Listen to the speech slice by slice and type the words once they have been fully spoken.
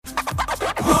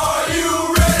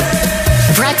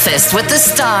Breakfast with the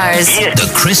Stars. Yeah.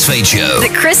 The Chris Fade Show.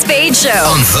 The Chris Fade Show.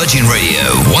 On Virgin Radio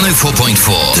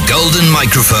 104.4. The golden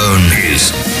microphone is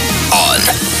on.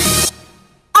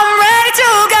 I'm ready to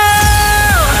go.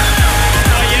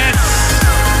 Oh, yes.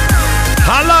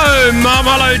 Hello, Mum.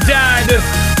 Hello, Dad.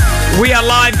 We are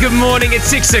live. Good morning. It's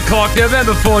 6 o'clock,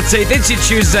 November 14th. It's your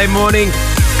Tuesday morning.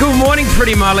 Good morning,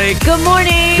 Pretty Malik. Good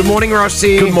morning. Good morning,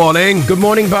 Rossi. Good morning. Good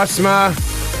morning, Basma.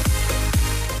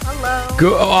 Hello.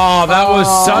 Good. Oh, that was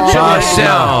such a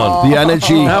sound. The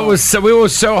energy. That was so. We were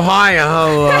so high.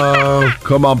 Hello.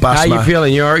 Come on, Basma. How you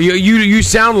feeling? You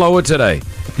sound lower today.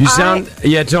 You sound.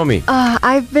 Yeah, tell me.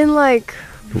 I've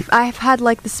had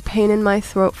this pain in my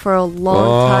throat for a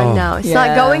long time now. It's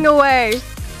not going away.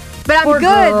 But I'm Poor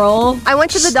good. girl. I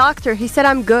went to the doctor. He said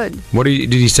I'm good. What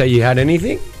did he say? You had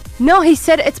anything? No, he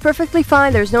said it's perfectly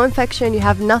fine. There's no infection. You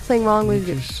have nothing wrong with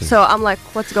you. So I'm like,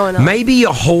 what's going on? Maybe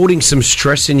you're holding some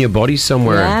stress in your body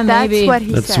somewhere. Yeah, That's maybe. what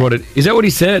he That's said. what it is. That what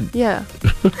he said? Yeah.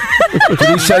 Did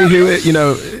he say who,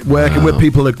 working with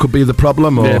people that could be the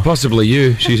problem? Or? Yeah, possibly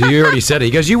you. You already said it.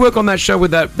 He goes, you work on that show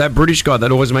with that British guy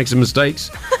that always makes some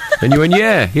mistakes. And you went,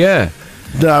 yeah.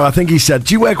 No, I think he said,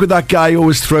 do you work with that guy who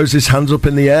always throws his hands up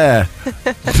in the air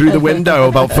through the window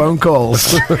about phone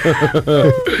calls?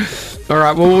 All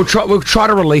right, well, we'll try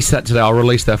to release that today. I'll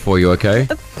release that for you, okay?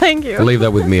 Thank you. Leave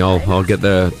that with me. I'll get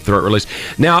the throat release.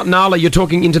 Now, Nala, you're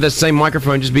talking into the same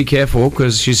microphone. Just be careful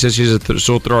because she says she's a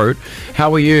sore throat.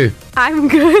 How are you? I'm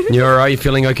good. You all right? You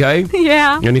feeling okay?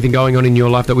 Yeah. Anything going on in your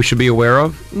life that we should be aware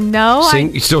of? No.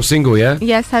 You're still single, yeah?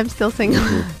 Yes, I'm still single.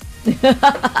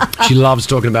 She loves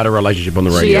talking about her relationship on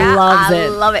the radio. Yeah. loves I it.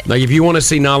 love it. Like, if you want to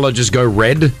see Nala just go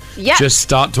red, just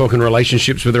start talking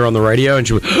relationships with her on the radio, and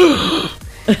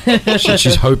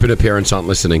she's hoping her parents aren't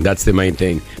listening. That's the main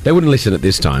thing. They wouldn't listen at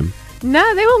this time.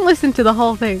 No, they won't listen to the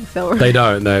whole thing. So They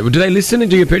don't. Do they listen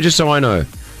to your parents? Just so I know.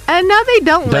 no, they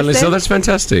don't They listen. Oh, that's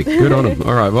fantastic. Good on them.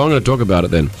 All right, well, I'm going to talk about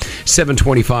it then.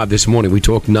 7:25 this morning, we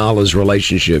talk Nala's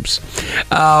relationships.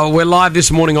 We're live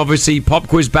this morning, obviously. Pop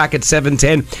quiz back at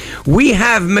 7:10. We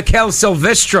have Mikaël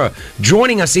Silvestre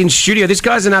joining us in studio. This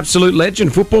guy's an absolute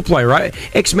legend, football player, right?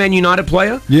 Ex-Man United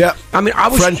player. Yeah. I mean, I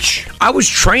was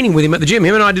training with him at the gym.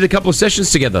 Him and I did a couple of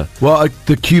sessions together. Well,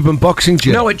 the Cuban boxing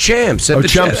gym? No, at Champs.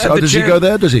 Champs. Does he go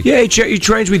there, does he? Yeah, he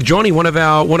trains with Johnny,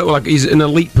 he's an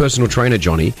elite personal trainer,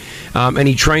 Johnny. And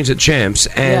he trains at Champs.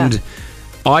 And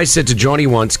I said to Johnny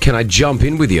once, can I jump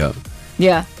in with you?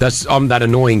 Yeah. I'm that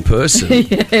annoying person.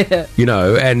 Yeah.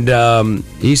 And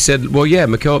he said, well, yeah,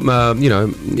 Mikaël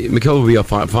will be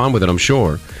fine with it, I'm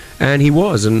sure. And he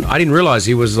was. And I didn't realize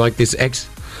he was like this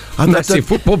massive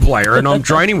football player, and I'm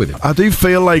training with him. I do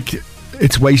feel like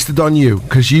it's wasted on you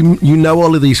because you know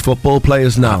all of these football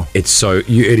players now. It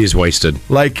is wasted.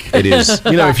 Like it is.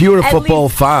 If you were a football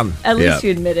fan, At least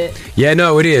you admit it. Yeah,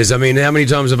 no, it is. I mean, how many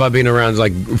times have I been around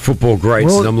like football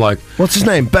greats, and I'm like, what's his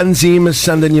name? Benzema's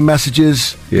sending you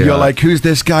messages. Yeah. You're like, who's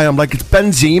this guy? I'm like, it's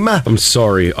Benzema. I'm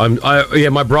sorry.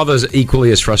 My brother's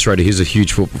equally as frustrated. He's a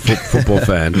huge football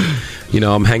fan.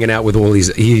 I'm hanging out with all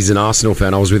these. He's an Arsenal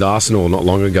fan. I was with Arsenal not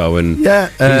long ago, and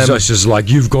he's just like,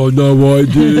 you've got no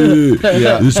idea.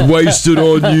 It's wasted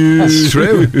on you. It's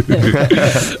true.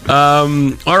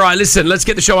 All right, listen. Let's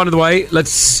get the show under the way.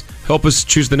 Let's help us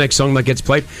choose the next song that gets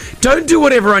played. Don't do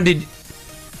what everyone did.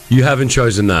 You haven't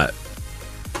chosen that.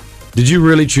 Did you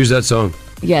really choose that song?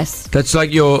 Yes. That's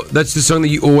the song that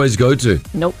you always go to.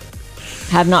 Nope.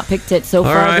 Have not picked it so All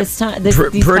far right. this time.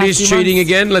 Pretty's cheating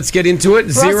again. Let's get into it.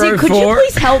 Rossi, could you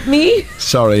please help me?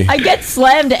 Sorry. I get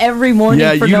slammed every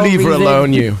morning for no reason. leave her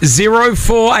alone, you.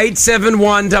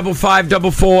 04871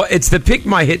 5544. It's the Pick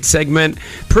My Hit segment.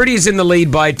 Pretty's in the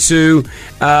lead by 2.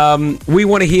 We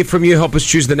want to hear from you. Help us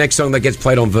choose the next song that gets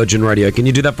played on Virgin Radio. Can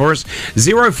you do that for us?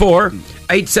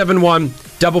 04871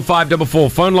 5544.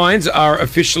 Phone lines are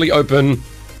officially open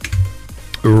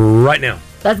right now.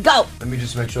 Let's go. Let me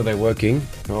just make sure they're working.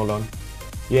 Hold on.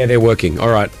 Yeah, they're working.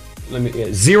 All right.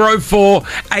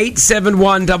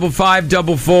 04871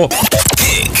 5544.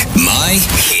 Pick My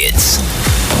Hits.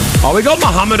 Oh, we got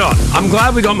Mohammed on. I'm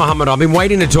glad we got Mohammed on. I've been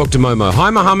waiting to talk to Momo. Hi,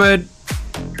 Mohammed.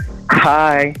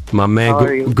 Hi. My man. How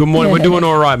are you? Good morning. We're doing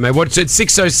all right, mate. It's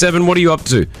 6:07. What are you up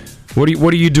to? What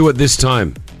do you do at this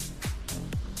time?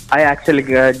 I actually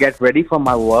get ready for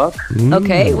my work.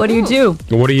 Okay, what do you do?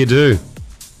 What do you do?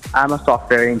 I'm a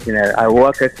software engineer. I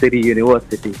work at City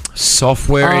University.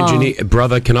 Software engineer.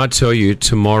 Brother, can I tell you,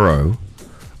 tomorrow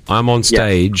I'm on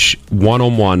stage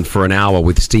one-on-one for an hour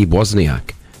with Steve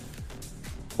Wozniak.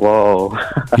 Whoa.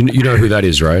 You know who that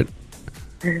is, right?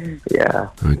 Yeah.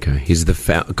 Okay. He's the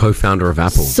co-founder of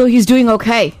Apple. So he's doing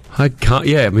okay. I can't.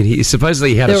 Yeah, I mean, he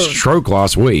supposedly had a stroke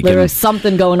last week. There was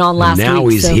something going on last week. Now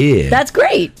he's here. That's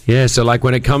great. Yeah, so like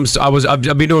when it comes to, I've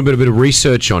been doing a bit of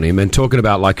research on him and talking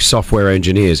about like software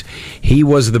engineers. He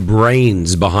was the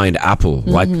brains behind Apple.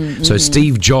 So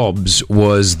Steve Jobs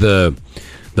was the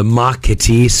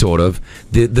marketeer, sort of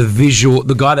the visual,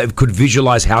 the guy that could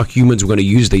visualize how humans were going to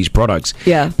use these products.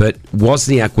 Yeah. But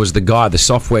Wozniak was the guy, the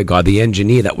software guy, the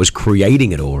engineer that was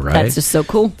creating it all, right? That's just so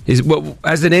cool.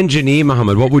 As an engineer,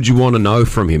 Mohammed, what would you want to know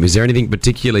from him? Is there anything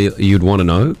particular you'd want to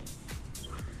know?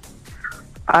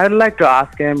 I'd like to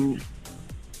ask him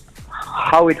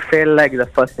how it felt like the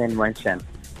first invention.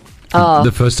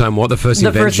 The first time what? The first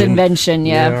invention? The first invention,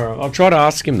 yeah. I'll try to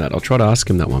ask him that.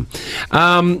 one.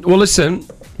 Well, listen,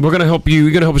 we're going to help you.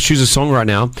 We're going to help us choose a song right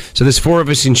now. So there's 4 of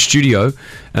us in studio,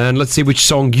 and let's see which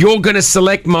song you're going to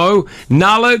select, Mo.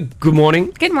 Nala, good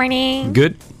morning. Good morning.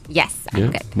 Good? Yes,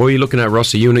 I'm good. What are you looking at,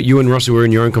 Rossi? You and Rossi were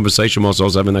in your own conversation whilst I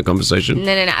was having that conversation?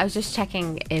 No. I was just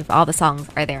checking if all the songs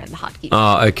are there in the hotkey.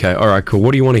 Oh, okay. All right, cool.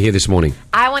 What do you want to hear this morning?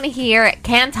 I want to hear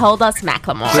Can't Hold Us,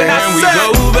 Macklemore. Can we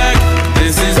go back?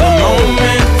 This is the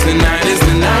moment. Tonight is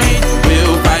the night.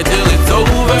 We'll fight till it's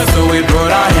over. So we put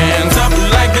our hands up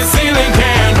like the ceiling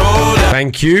can't hold us.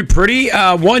 Thank you. Pretty.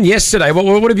 Won yesterday.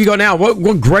 What have you got now?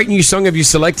 What great new song have you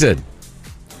selected?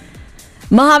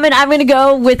 Mohammed, I'm going to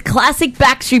go with classic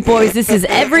Backstreet Boys. This is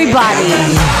Everybody.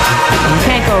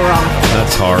 Can't go wrong.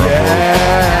 That's horrible.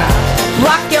 Yeah.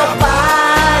 Rock your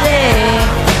body.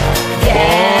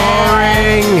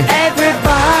 Boring.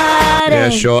 Everybody. Yeah,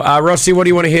 sure. Rossi, what do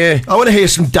you want to hear? I want to hear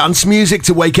some dance music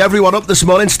to wake everyone up this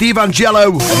morning. Steve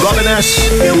Angelo, Robin S.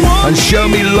 and Show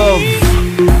Me Love.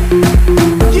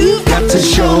 You've got to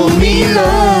show me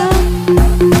love.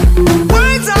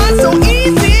 Words are so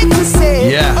easy to say.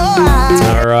 Yeah.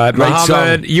 All right, great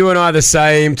Mohammed, song. you and I the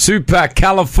same. Tupac,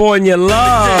 California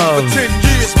Love. For 10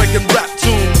 years making rap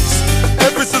tunes.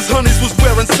 Ever since Honeys was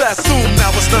wearing Sassoon. Now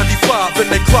it's 95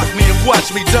 and they clock me and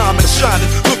watch me diamond shining.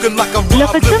 Looking like a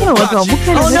Rob Liberace.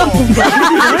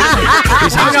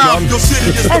 He's hung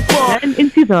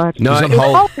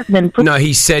up. No,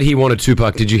 he said he wanted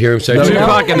Tupac. Did you hear him say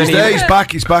Tupac? And then he's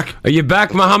back. He's back. Are you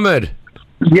back, Mohammed?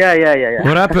 Yeah.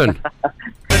 What happened?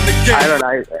 I don't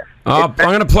know. I'm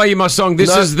going to play you my song.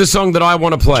 This is the song that I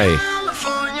want to play.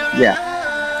 Yeah.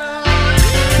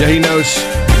 Yeah, he knows.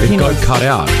 It got cut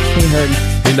out. He heard.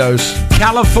 He knows.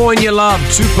 California Love,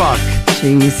 Tupac.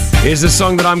 Jeez. Here's the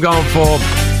song that I'm going for.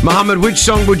 Mohammed, which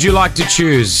song would you like to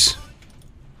choose?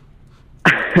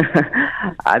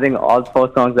 I think all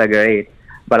 4 songs are great,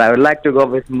 but I would like to go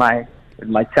with my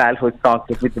childhood songs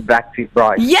with the Backstreet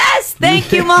Boys. Yes,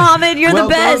 thank you, Mohammed. You're the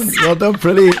best. Well done,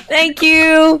 pretty. Thank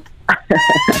you.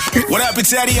 What up,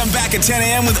 it's Eddie. I'm back at 10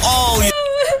 a.m. with all you.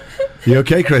 You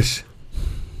okay, Chris?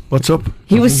 What's up?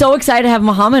 He was so excited to have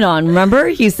Mohammed on. Remember?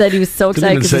 He said he was so Didn't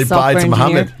excited even because say he's bye to software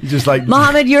engineer. Mohammed. Just like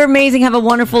Mohammed, you're amazing. Have a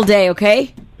wonderful day,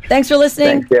 okay? Thanks for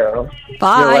listening. Thank you.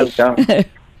 Bye. You're welcome.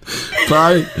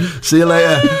 Bye. See you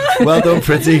later. Well done,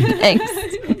 Pretty. Thanks.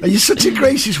 You're such a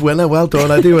gracious winner. Well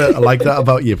done. I like that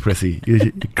about you, Pretty. You're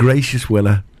a gracious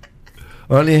winner.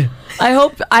 Aren't you? I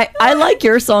hope I like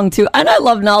your song too, and I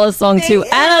love Nala's song too,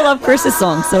 and I love Chris's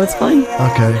song, so it's fine.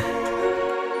 Okay.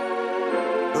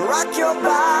 Rock your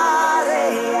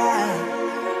body, yeah.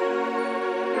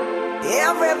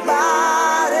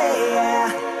 Everybody,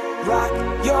 yeah. Rock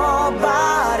your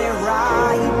body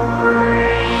right.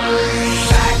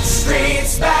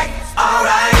 Backstreet's back,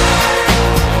 alright.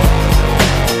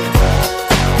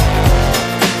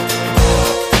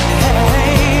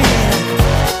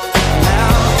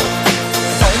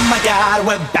 God,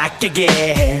 we're back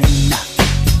again.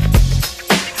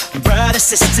 Brothers,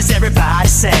 sisters, everybody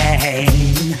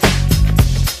sing.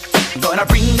 Gonna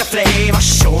bring the flame, I'll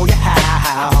show you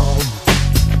how.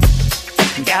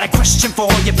 Got a question for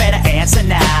you, better answer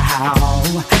now.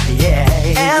 Yeah.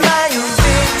 Am I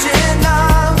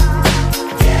original?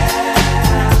 Yeah.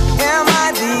 Am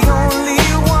I the only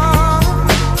one?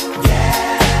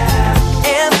 Yeah.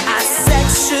 Am I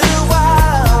sexual?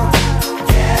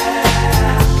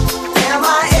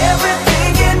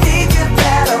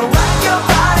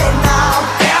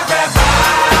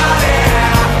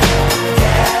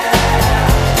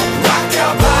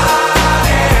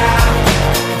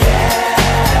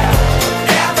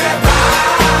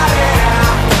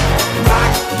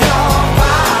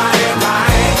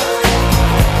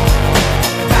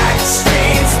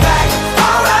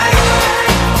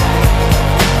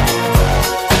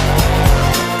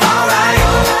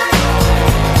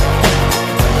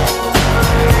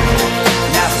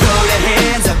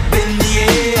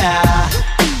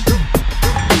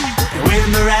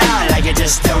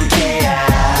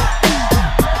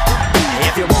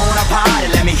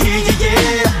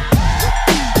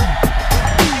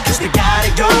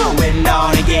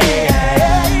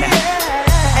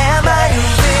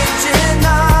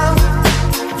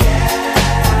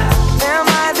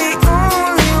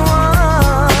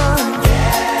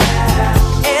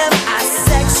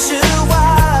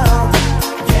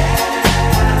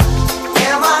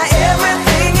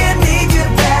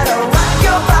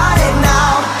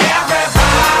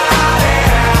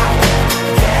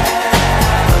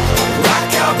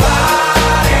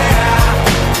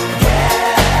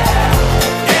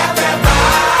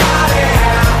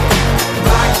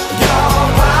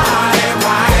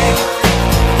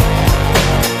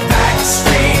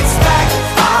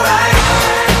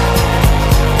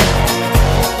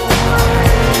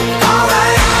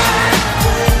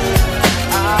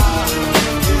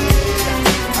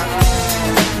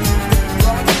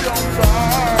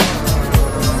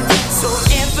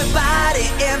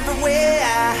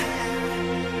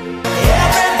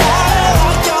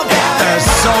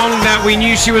 song that we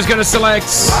knew she was going to select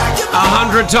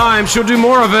 100 times. She'll do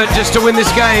more of it just to win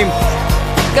this game.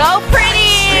 Go Pretty!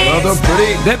 Well done,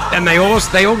 Pretty. And they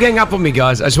all gang up on me,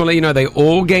 guys. I just want to let you know, they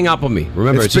all gang up on me.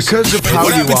 Remember, It's because of how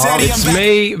you are. It's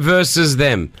me versus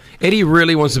them. Eddie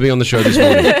really wants to be on the show this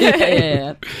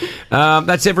morning.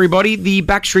 That's everybody. The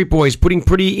Backstreet Boys putting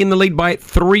Pretty in the lead by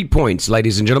 3 points,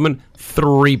 ladies and gentlemen.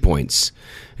 3 points.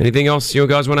 Anything else you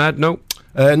guys want to add? No?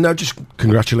 No, just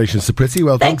congratulations to Pretty.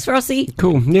 Well done. Thanks, Rossi.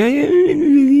 Cool.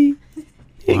 Yeah.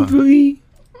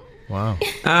 Wow.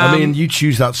 I mean, you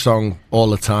choose that song all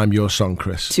the time, your song,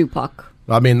 Chris. Tupac.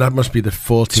 I mean, that must be the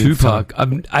 14th Tupac.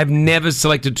 time. I've never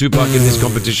selected Tupac in this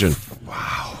competition.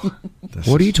 Wow.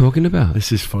 What are you talking about?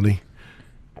 This is funny.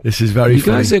 This is very You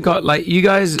funny. guys have got,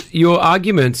 your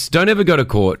arguments don't ever go to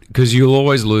court because you'll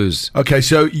always lose. Okay,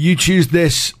 so you choose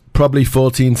this probably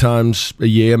 14 times a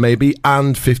year, maybe,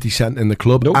 and 50 Cent in the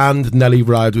Club, and Nelly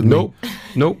Ride With Me.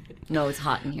 Nope. No, it's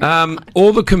hot in here.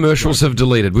 All the commercials have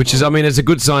deleted, which is, it's a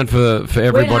good sign for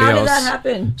everybody Wait, how else. did that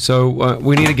happen? So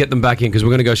we need to get them back in because we're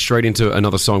going to go straight into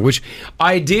another song, which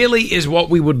ideally is what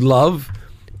we would love,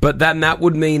 but then that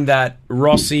would mean that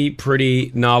Rossi,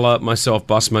 Pretty, Nala, myself,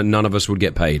 Busman, none of us would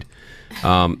get paid.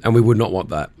 And we would not want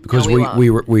that because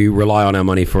we rely on our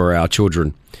money for our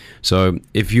children. So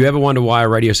if you ever wonder why a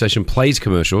radio station plays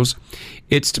commercials,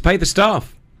 it's to pay the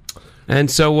staff. And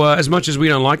so as much as we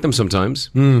don't like them sometimes...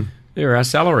 They're our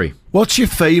salary. What's your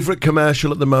favourite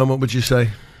commercial at the moment, would you say?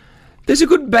 There's a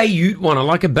good Bayut one. I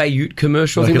like a Bayut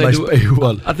commercial. Like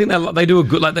I think they do a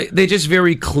good... they're just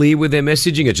very clear with their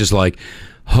messaging. It's just like,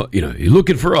 you're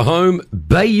looking for a home,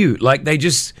 Bayut.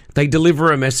 They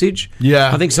deliver a message.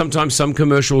 Yeah. I think sometimes some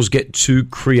commercials get too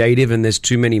creative and there's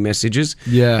too many messages.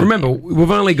 Yeah. Remember,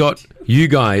 we've only got you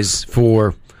guys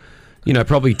for...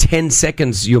 probably 10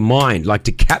 seconds your mind,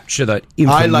 to capture that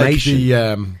information. I like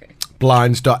the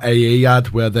blinds.ae ad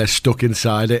where they're stuck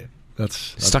inside it.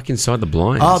 That's stuck inside the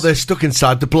blinds. Oh, they're stuck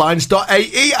inside the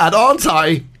blinds.ae ad, aren't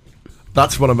I?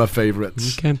 That's one of my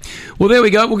favourites. Okay. Well, there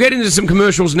we go. We'll get into some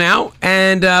commercials now,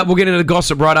 and we'll get into the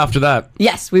gossip right after that.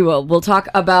 Yes, we will. We'll talk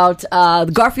about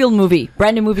the Garfield movie,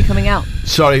 brand new movie coming out.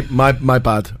 Sorry, my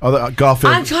bad.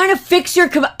 Garfield. I'm trying to fix your...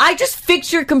 I just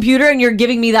fixed your computer and you're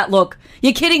giving me that look.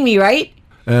 You're kidding me, right?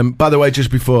 By the way,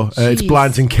 just before, it's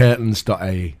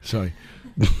blindsandcurtains.ae. Sorry.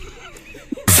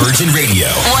 Virgin Radio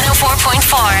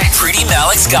 104.4. Pretty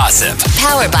Malik's Gossip.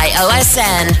 Powered by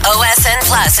OSN. OSN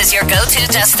Plus is your go-to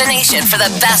destination for the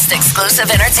best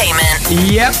exclusive entertainment.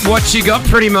 Yep, what you got,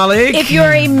 Pretty Malik? If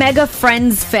you're a Mega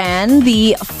Friends fan,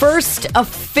 the first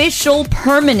official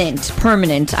permanent,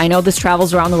 I know this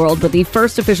travels around the world, but the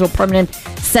first official permanent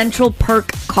Central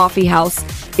Perk Coffee House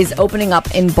is opening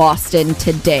up in Boston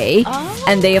today. Oh.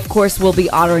 And they, of course, will be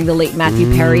honoring the late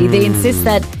Matthew Perry. They insist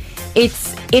that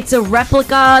it's a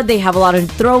replica. They have a lot of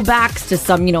throwbacks to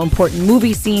some, important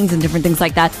movie scenes and different things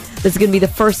like that. This is going to be the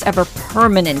first ever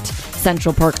permanent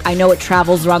Central Perk. I know it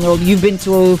travels around the world. You've been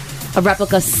to a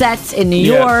replica set in New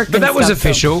York. But that was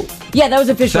official. Yeah, that was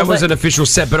official. That was an official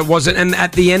set, but it wasn't. And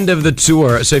at the end of the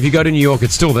tour, so if you go to New York,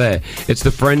 it's still there. It's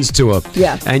the Friends tour.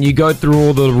 Yeah. And you go through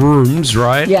all the rooms,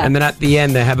 right? Yeah. And then at the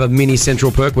end, they have a mini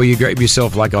Central Perk where you grab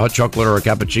yourself like a hot chocolate or a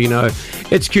cappuccino.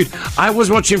 It's cute. I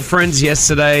was watching Friends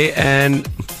yesterday, and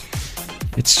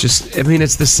it's just,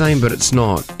 it's the same, but it's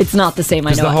not. It's not the same,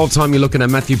 I know. Because the whole time you're looking at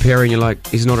Matthew Perry and you're like,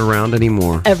 he's not around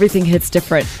anymore. Everything hits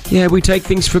different. Yeah, we take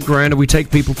things for granted. We take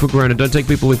people for granted. Don't take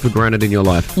people for granted in your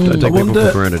life. Don't take people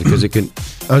for granted because it can...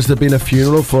 Has there been a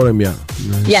funeral for him yet?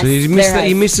 Yes, so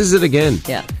he misses it again.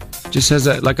 Yeah. Just has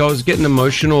that, I was getting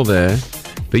emotional there,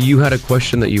 but you had a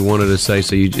question that you wanted to say,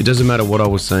 so it doesn't matter what I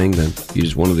was saying then. You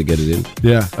just wanted to get it in.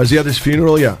 Yeah. Has he had his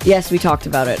funeral yet? Yes, we talked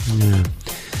about it. Yeah.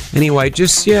 Anyway,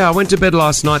 I went to bed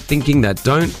last night thinking that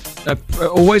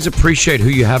always appreciate who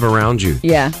you have around you.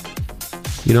 Yeah.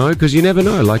 Because you never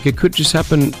know. It could just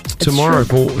happen tomorrow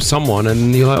for someone,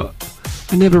 and you're like,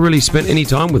 I never really spent any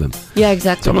time with them. Yeah,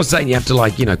 exactly. So I'm not saying you have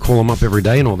to, call them up every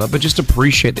day and all that, but just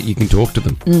appreciate that you can talk to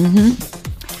them.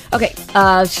 Mm-hmm. Okay,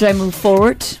 should I move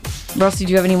forward? Rossi,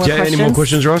 do you have any more questions? Any more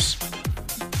questions, Ross?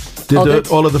 Did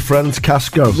all of the Friends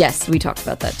cast go? Yes, we talked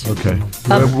about that too. Okay.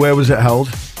 Where was it held?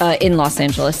 In Los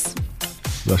Angeles.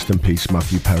 Rest in peace,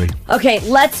 Matthew Perry. Okay,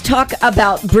 let's talk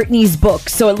about Britney's book.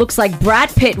 So it looks like Brad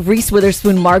Pitt, Reese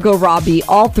Witherspoon, Margot Robbie,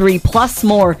 all three plus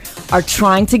more are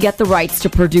trying to get the rights to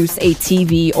produce a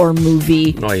TV or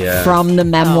movie from the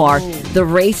memoir. The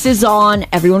race is on.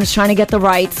 Everyone is trying to get the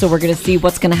rights, so we're going to see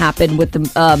what's going to happen with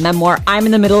the memoir. I'm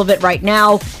in the middle of it right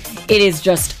now. It is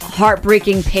just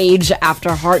heartbreaking page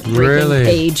after heartbreaking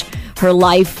page. Her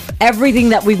life, everything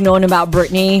that we've known about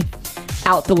Britney,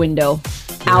 out the window.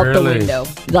 out the Really? window.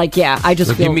 Like, yeah, I just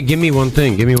Look, feel. give me one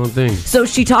thing. Give me one thing. So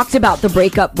she talked about the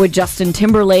breakup with Justin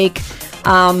Timberlake.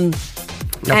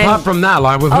 Apart from that,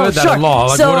 like we've heard that sure. a lot.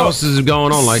 Like, So- what else is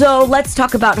going on? Like, So let's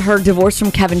talk about her divorce from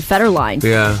Kevin Federline.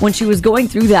 Yeah. When she was going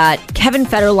through that, Kevin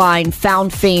Federline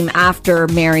found fame after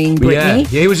marrying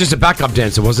Britney. yeah, he was just a backup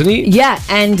dancer, wasn't he? Yeah,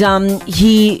 and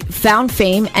he found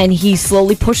fame, and he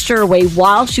slowly pushed her away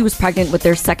while she was pregnant with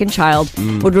their second child,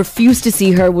 would refuse to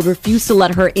see her, would refuse to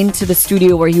let her into the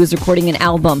studio where he was recording an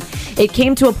album. It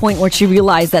came to a point where she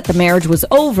realized that the marriage was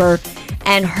over,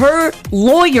 and her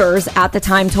lawyers at the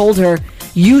time told her,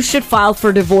 you should file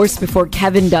for divorce before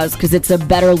Kevin does because it's a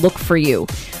better look for you.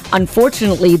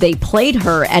 Unfortunately, they played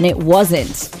her, and it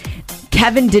wasn't.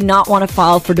 Kevin did not want to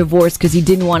file for divorce because he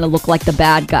didn't want to look like the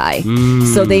bad guy.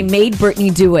 So they made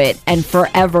Britney do it, and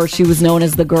forever she was known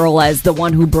as the girl, as the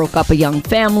one who broke up a young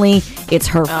family. It's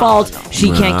her fault. No.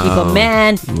 She can't keep a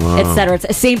man, etc.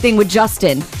 Same thing with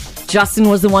Justin. Justin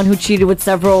was the one who cheated with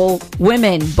several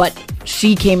women, but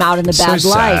she came out in the bad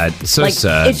light. So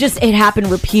sad. It's just, it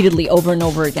happened repeatedly over and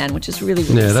over again, which is really,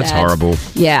 really sad. Yeah, that's horrible.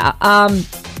 Yeah.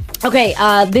 Okay,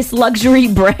 this luxury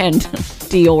brand,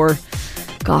 Dior,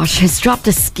 gosh, has dropped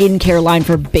a skincare line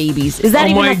for babies. Is that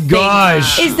even a thing? Oh my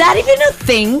gosh. Is that even a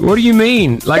thing? What do you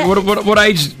mean? Like, what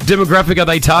age demographic are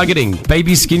they targeting?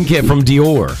 Baby skincare from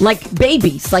Dior. Like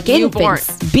babies, like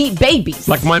infants. Babies.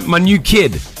 Like my new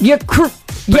kid. Yeah.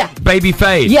 Baby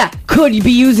fade. Yeah, could you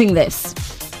be using this?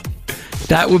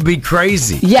 That would be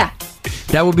crazy. Yeah.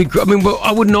 That would be. I mean,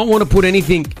 I would not want to put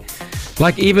anything.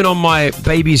 Like even on my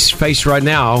baby's face right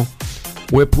now,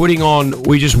 we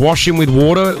just wash him with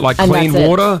water, like And clean that's it.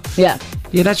 water. Yeah.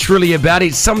 Yeah, that's really about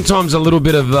it. Sometimes a little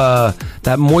bit of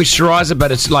that moisturizer,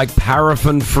 but it's like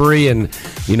paraffin free and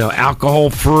alcohol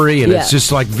free, and Yeah. it's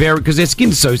just like because their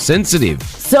skin's so sensitive.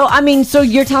 So, I mean, so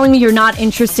you're telling me you're not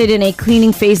interested in a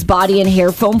cleaning face, body, and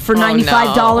hair foam for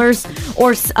 $95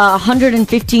 or a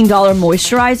 $115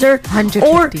 moisturizer?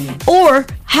 Or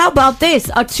how about this?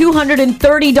 A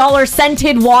 $230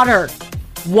 scented water.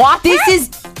 What?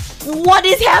 What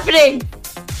is happening?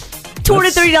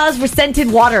 $230 for scented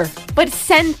water. But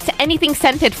anything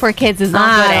scented for kids is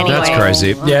not good anyway. That's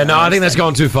crazy. Yeah, no, I think that's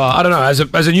gone too far. I don't know. As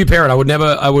a new parent, I would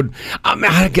never. Why would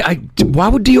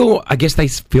Dior? I guess they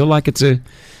feel like it's a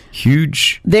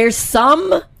huge. There's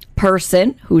some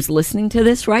person who's listening to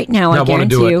this right now. I want to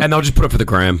guarantee do it, you, and they'll just put it for the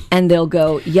gram. and they'll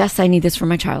go, "Yes, I need this for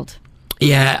my child."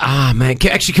 Yeah, man.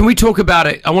 Can we talk about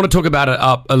it? I want to talk about it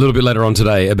up a little bit later on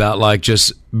today about like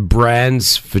just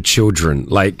brands for children,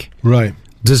 like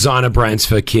designer brands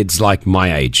for kids like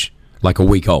my age, like a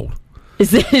week old.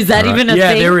 Is that even a thing?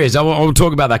 Yeah, there is. I'll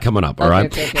talk about that coming up, all right?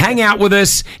 Okay. Hang out with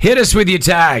us. Hit us with your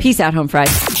tag. Peace out, home fried.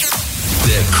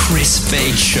 The Chris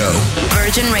Fade Show.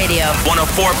 Virgin Radio.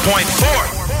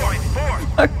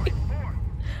 104.4.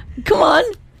 Come on.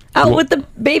 Out with the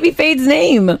Baby Fade's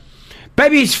name.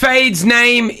 Baby Fade's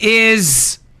name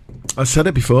is... I said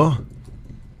it before.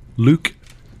 Luke.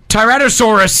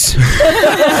 Tyrannosaurus.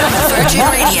 Virgin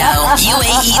Radio.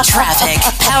 UAE traffic.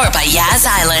 Powered by Yaz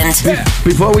Island.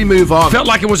 Before we move on. Felt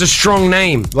like it was a strong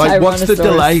name. Like, what's the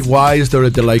delay? Why is there a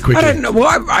delay quickly? I don't know.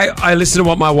 Well, I listen to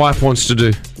what my wife wants to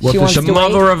do. The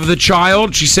mother of the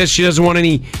child. She says she doesn't want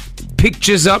any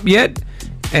pictures up yet,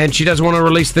 and she doesn't want to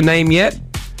release the name yet.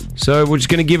 So we're just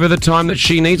going to give her the time that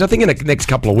she needs. I think in the next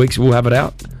couple of weeks we'll have it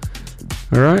out.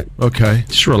 All right? Okay.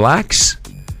 Just relax.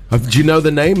 Do you know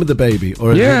the name of the baby?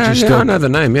 Or Yeah, is it just I know the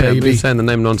name. Yeah, I've been saying the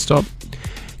name non-stop.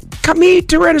 Come here,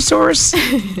 Tyrannosaurus.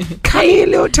 Come here,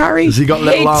 little Tyree. Has he got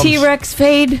little arms? T-Rex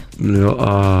Fade. No,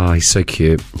 oh, he's so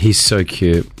cute. He's so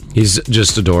cute. He's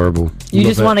just adorable. You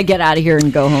just want to get out of here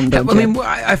and go home, don't you? I mean,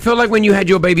 I feel like when you had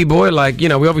your baby boy, like, we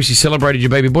obviously celebrated your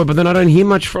baby boy, but then I don't hear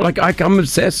much for, like, I'm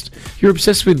obsessed. You're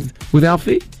obsessed with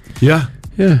Alfie? Yeah.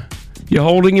 Yeah. You're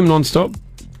holding him non-stop?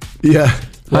 Yeah.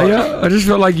 I just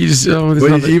felt like you just...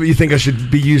 you think I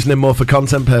should be using him more for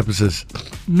content purposes?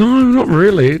 No, not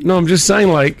really. No, I'm just saying,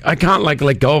 like, I can't, like,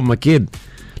 let go of my kid.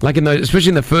 Like, especially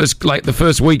in the first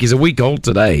week. He's a week old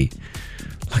today.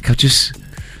 Like, I just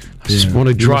want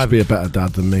to drive... You must be a better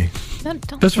dad than me.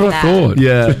 That's what I thought.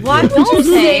 Yeah. Why would you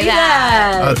say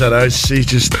that? I don't know.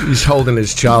 He's holding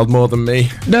his child more than me.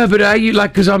 No, but are you,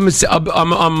 like, because I'm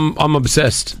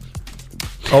obsessed.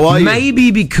 Oh, are you?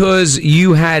 Maybe because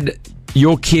you had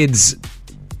your kids,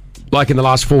 like, in the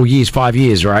last 5 years,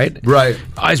 right? Right.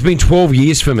 It's been 12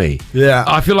 years for me. Yeah.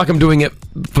 I feel like I'm doing it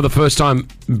for the first time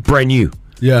brand new.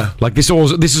 Yeah. Like, this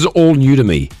is all new to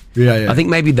me. Yeah. I think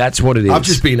maybe that's what it is. I've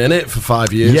just been in it for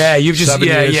 5 years. Yeah, you've just 7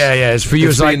 years. yeah. It's for you.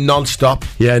 It's like been non-stop.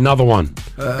 Yeah, another one.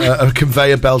 A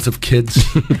conveyor belt of kids.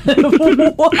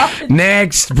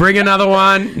 Next, bring another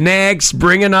one. Next,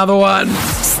 bring another one.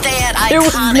 Stay at There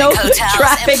was iconic no hotels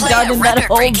traffic and play done at in that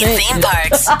whole record-breaking bit. theme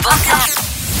parks. Book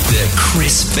The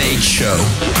Chris Fade Show.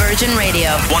 Virgin Radio.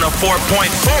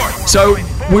 104.4. So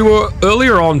we were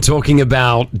earlier on talking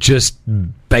about just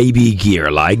baby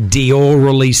gear, like Dior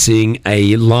releasing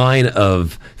a line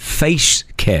of face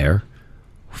care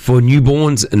for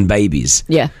newborns and babies.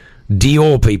 Yeah.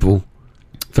 Dior, people,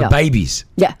 for Yeah. babies.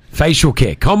 Yeah. Facial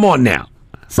care. Come on now.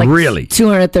 It's like really?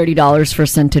 $230 for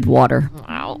scented water.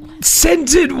 Wow.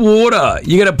 Scented water.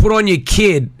 You're going to put on your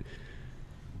kid.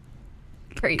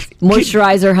 Crazy.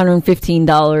 Moisturizer,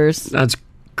 $115. That's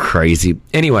crazy.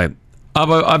 Anyway,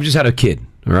 I've just had a kid,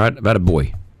 all right? I've had a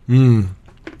boy.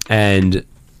 And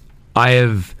I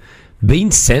have been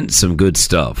sent some good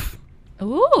stuff.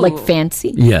 Ooh. Like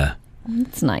fancy. Yeah.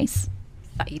 That's nice.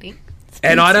 Exciting.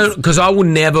 And I don't, because I will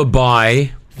never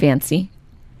buy. Fancy.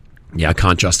 Yeah, I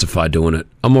can't justify doing it.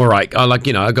 I'm all right. I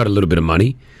got a little bit of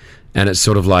money. And it's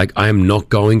sort of like, I am not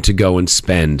going to go and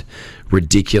spend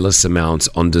ridiculous amounts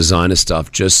on designer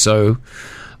stuff just so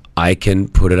I can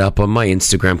put it up on my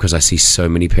Instagram, because I see so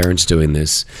many parents doing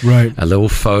this. Right. A little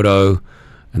photo,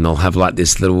 and they'll have like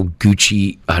this little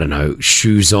Gucci, I don't know,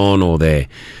 shoes on, or their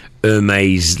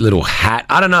Hermes little hat.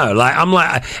 I don't know.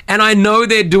 And I know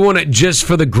they're doing it just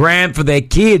for the gram for their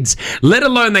kids, let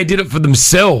alone they did it for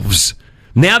themselves.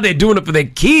 Now they're doing it for their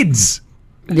kids.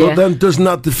 Yeah. But then doesn't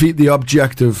that defeat the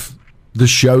object of the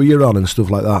show you're on and stuff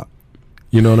like that?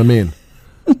 You know what I mean?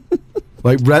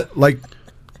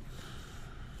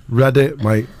 Reddit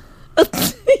might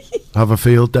have a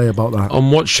field day about that.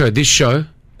 On what show? This show?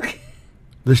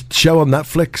 The show on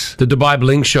Netflix. The Dubai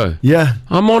Bling show. Yeah.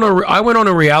 I went on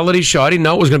a reality show. I didn't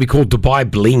know it was going to be called Dubai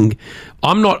Bling.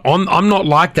 I'm not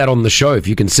like that on the show. If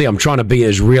you can see, I'm trying to be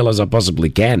as real as I possibly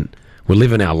can. We're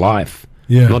living our life.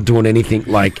 Yeah. Not doing anything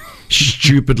like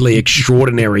stupidly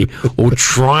extraordinary or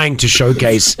trying to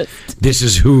showcase this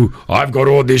is who I've got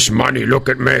all this money. Look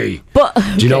at me. But,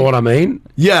 do you know what I mean?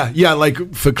 Yeah,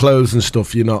 like for clothes and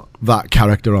stuff, you're not that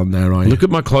character on there, are you? Look at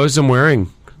my clothes I'm wearing.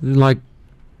 Like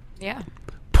Yeah.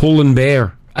 Pull and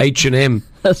Bear, H&M.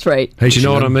 That's right. Do you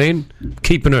know what I mean?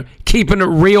 Keeping it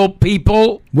real,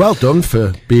 people. Well done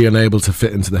for being able to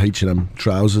fit into the H&M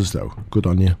trousers, though. Good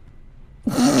on you.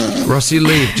 Rossi,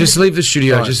 leave. Just leave the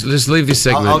studio. Right. Just leave this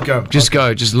segment. I'll go. Just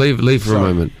go. Just leave for a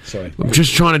moment. Sorry. I'm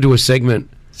just trying to do a segment.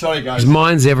 Sorry, guys. His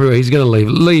mind's everywhere. He's going to leave.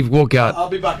 Leave. Walk out. I'll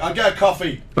be back. I'll get a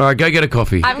coffee. All right, go get a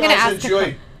coffee. I'm going to ask.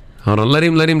 Enjoy. Hold on. Let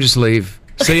him just leave.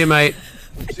 See you, mate.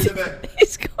 See you in a bit.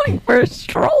 He's going for a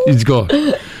stroll. He's gone.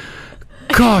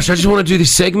 Gosh, I just want to do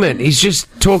this segment. He's just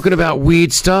talking about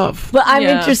weird stuff. But I'm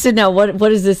Yeah. interested now.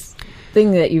 What is this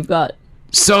thing that you've got?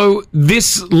 So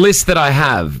this list that I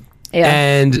have, Yeah.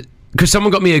 and because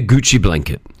someone got me a Gucci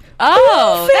blanket.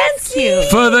 Oh, that's cute.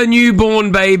 For the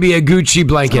newborn baby, a Gucci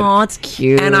blanket. Oh, it's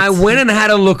cute. And I went and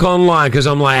had a look online because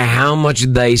I'm like, how much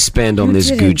did they spend on this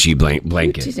didn't- Gucci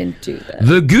blanket? You didn't do that.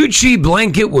 The Gucci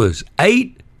blanket was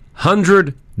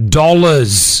 $800.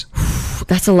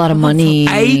 That's a lot of money.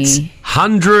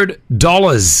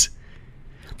 $800.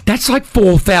 That's like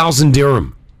 4,000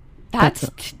 dirham. That's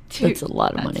That's a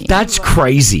lot of money. That's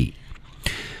crazy.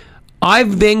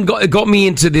 I've then got me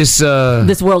into this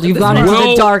This world. You've gone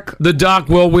into the dark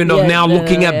whirlwind of Yeah, now no,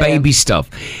 looking no, at yeah. baby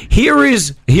stuff. Here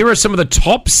are some of the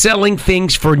top selling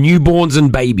things for newborns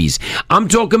and babies. I'm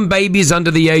talking babies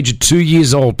under the age of 2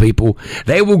 years old, people.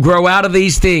 They will grow out of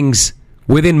these things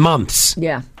within months.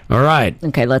 Yeah. All right.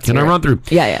 Okay, let's Can hear I it. run through?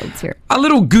 Yeah, let's hear it. A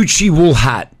little Gucci wool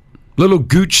hat.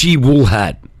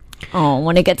 Oh,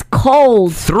 when it gets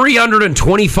cold.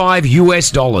 $325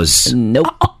 US. Nope.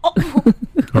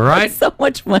 All right. So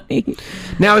much money.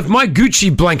 Now, if my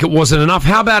Gucci blanket wasn't enough,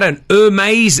 how about an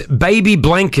Hermes baby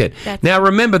blanket? Now,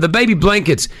 remember, the baby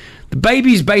blankets, the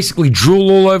babies basically drool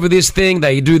all over this thing.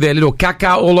 They do their little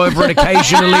caca all over it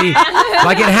occasionally.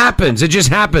 Like, it happens. It just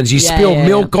happens. You spill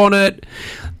milk on it.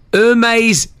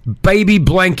 Hermes baby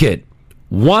blanket,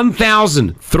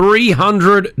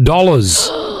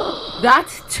 $1,300.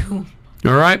 That's too.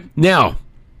 All right. Now,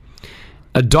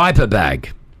 a diaper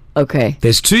bag. Okay.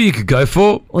 There's two you could go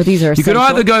for. Well, these are You could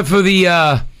either go for the,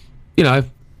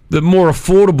 the more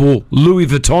affordable Louis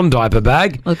Vuitton diaper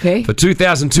bag. Okay. For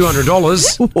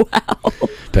 $2,200. Wow.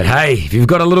 But hey, if you've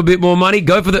got a little bit more money,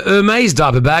 go for the Hermes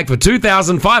diaper bag for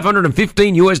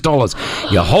 $2,515 US.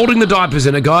 You're holding the diapers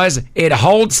in it, guys. It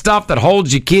holds stuff that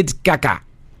holds your kids' caca.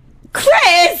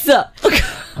 Chris!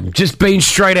 I'm just being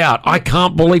straight out. I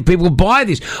can't believe people buy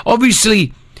this.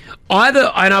 Obviously,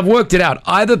 Either, and I've worked it out,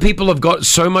 either people have got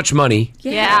so much money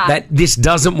that this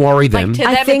doesn't worry them. To them,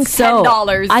 I think it's so.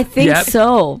 $10. I think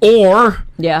so. Or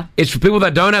Yeah. it's for people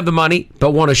that don't have the money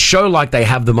but want to show like they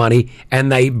have the money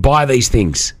and they buy these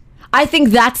things. I think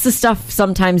that's the stuff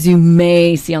sometimes you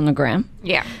may see on the gram.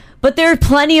 Yeah. But there are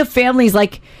plenty of families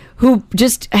like who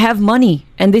just have money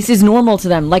and this is normal to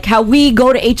them. Like how we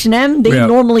go to H&M, they Yeah.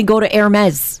 normally go to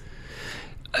Hermes.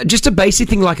 Just a basic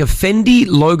thing like a Fendi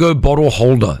logo bottle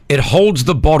holder. It holds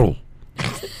the bottle.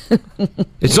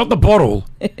 It's not the bottle.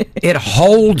 It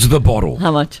holds the bottle.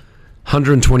 How much?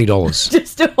 $120.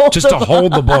 Just to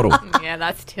hold the bottle. Yeah,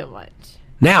 that's too much.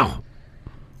 Now,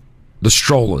 the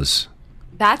strollers.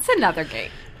 That's another game.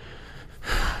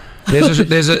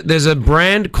 There's a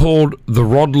brand called the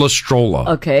Rodler stroller.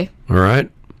 Okay. All right.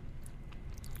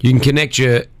 You can connect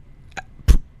your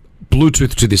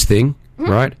Bluetooth to this thing,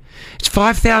 right? It's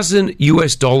 $5,000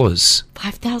 US.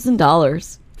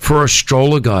 $5,000 for a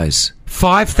stroller, guys.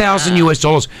 $5,000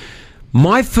 US.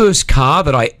 My first car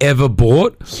that I ever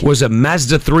bought was a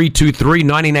Mazda 323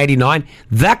 1989.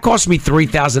 That cost me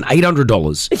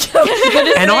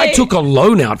 $3,800. And I took a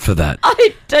loan out for that.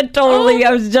 I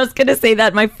was just going to say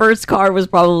that my first car was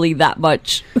probably that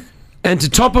much. And to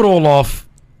top it all off,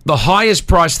 the highest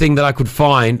price thing that I could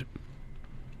find,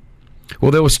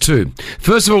 well, there was two.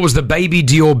 First of all was the Baby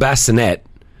Dior bassinet,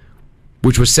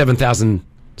 which was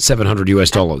 $7,700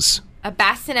 US. A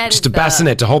bassinet. Just a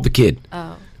bassinet to hold the kid.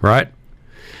 Oh. Right?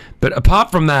 But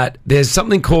apart from that, there's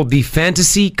something called the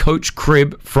Fantasy Coach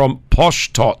Crib from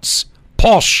Posh Tots.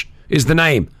 Posh is the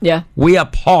name. Yeah. We are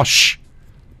posh.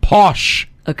 Posh.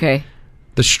 Okay.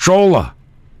 The stroller.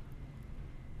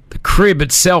 The crib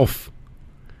itself.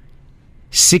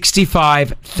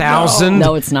 65,000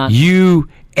 No, it's not.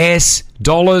 US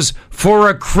dollars for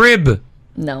a crib.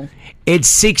 No. It's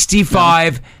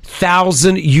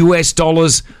 65,000 US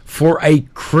dollars for a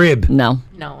crib. No.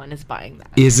 No one is buying that.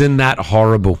 Isn't that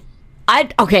horrible?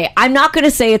 I'm not going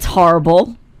to say it's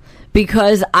horrible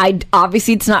because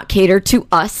obviously it's not catered to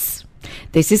us.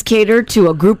 This is catered to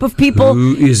a group of people.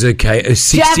 Who is a Jeff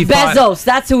 65? Bezos.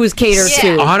 That's who is catered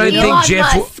to. I don't think Elon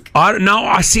Jeff. Musk. I don't know.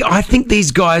 I think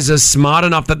these guys are smart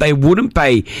enough that they wouldn't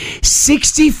pay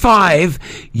 65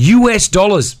 US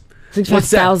dollars.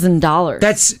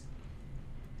 $65,000.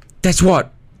 That's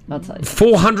what? I'll tell you.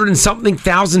 400 and something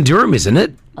thousand dirham, isn't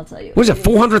it? I'll tell you. What is it?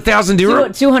 400,000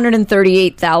 dirham?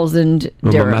 238,000 dirhams.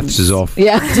 Oh, my maths is off.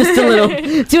 Yeah, just a little.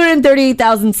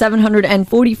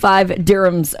 238,745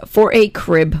 dirhams for a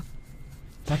crib.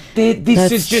 This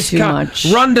That's is just too much.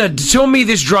 Rhonda, tell me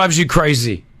this drives you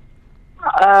crazy.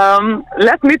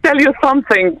 Let me tell you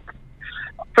something.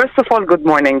 First of all, good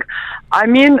morning. I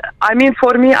mean,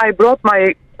 for me, I brought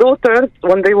my daughters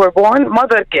when they were born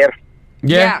mother care.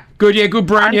 Yeah. Good. Yeah, good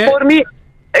brand. And Yeah. for me,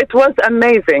 it was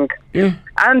amazing. Yeah.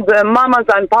 And mamas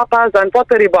and papas and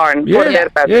pottery barn for their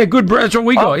pets. Yeah, good brand. That's what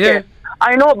we got. Okay. Yeah.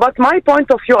 I know, but my point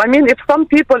of view, I mean, if some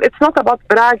people, it's not about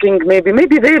bragging, maybe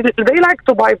they like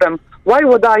to buy them. Why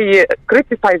would I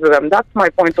criticize them? That's my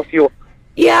point of view.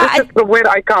 Yeah. This is where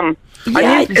I come. Yeah, I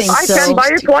I mean, think if I so. can buy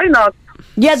it, why not?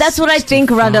 Yeah, that's what I think,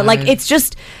 Rhonda. Like, it's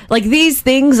just, like, these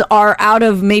things are out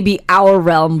of maybe our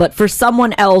realm, but for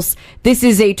someone else, this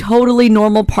is a totally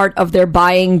normal part of their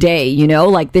buying day, you know?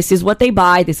 Like, this is what they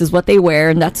buy, this is what they wear,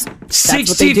 and that's what they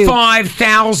do.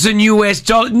 65,000 US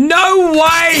dollars. No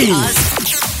way!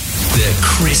 The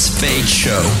Chris Fade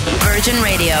Show. Virgin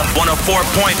Radio.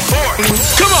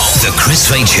 104.4. Come on. The Chris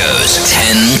Fade Show's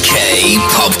 10K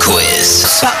Pop Quiz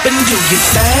Stop and do your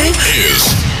thing. is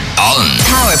on.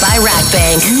 Powered by Rack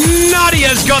Bank.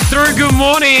 Nadia's got through. Good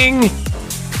morning.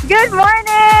 Good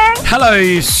morning. Hello,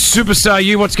 superstar.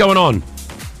 You, what's going on?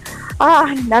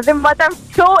 Nothing but I'm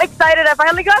so excited I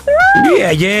finally got through.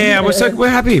 Yeah. We're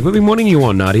happy. We've been wanting you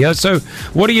on, Nadia. So,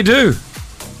 what do you do?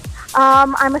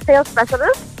 I'm a sales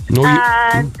specialist. No,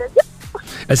 And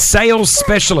A sales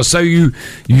specialist. So you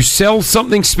sell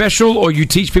something special, or you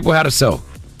teach people how to sell?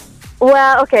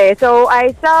 well, okay, so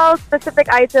I sell specific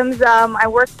items. I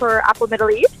work for Apple Middle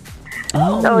East.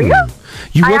 Oh. So yeah.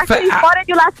 You I work for actually spotted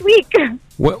you last week.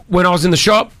 When I was in the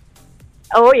shop?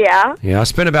 Oh yeah. Yeah, I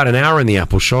spent about an hour in the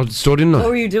Apple store, didn't I? What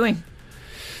were you doing?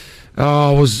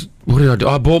 What did I do?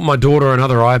 I bought my daughter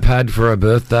another iPad for her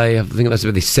birthday. I think that's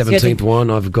about the 17th one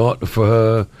I've got for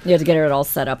her. You had to get it all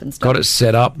set up and stuff. Got it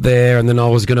set up there, and then I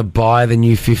was going to buy the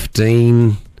new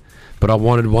 15, but I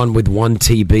wanted one with 1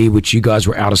 TB, which you guys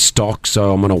were out of stock,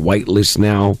 so I'm on a wait list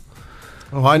now.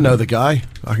 Oh, I know the guy.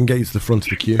 I can get you to the front of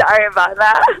the queue. Sorry about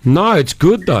that. No, it's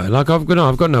good though. Like I've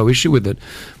got no issue with it.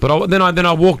 But then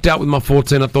I walked out with my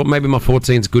 14. I thought maybe my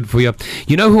 14's good for you.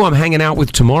 You know who I'm hanging out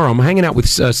with tomorrow? I'm hanging out with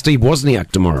Steve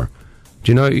Wozniak tomorrow.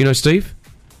 Do you know Steve?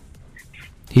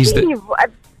 He's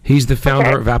the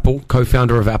founder of Apple,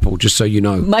 co-founder of Apple, just so you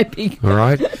know. Might be. All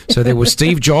right? So there was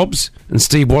Steve Jobs and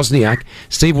Steve Wozniak.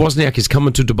 Steve Wozniak is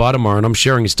coming to Dubai tomorrow, and I'm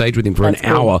sharing a stage with him for an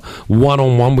hour,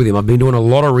 one-on-one with him. I've been doing a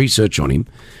lot of research on him.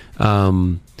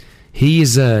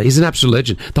 He's an absolute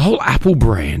legend. The whole Apple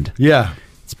brand. Yeah.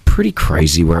 It's pretty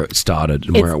crazy where it started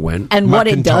and where it went. And what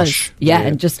it does. Yeah,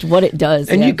 and just what it does.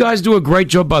 And you guys do a great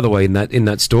job, by the way, in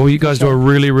that store. You guys do a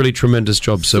really, really tremendous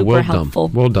job. So well helpful.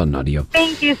 done. Well done, Nadia.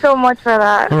 Thank you so much for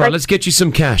that. All right, let's get you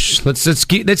some cash. Let's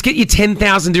get you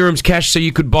 10,000 dirhams cash so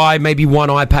you could buy maybe one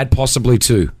iPad, possibly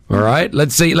two. All right,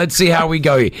 let's see how we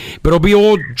go here. But it'll be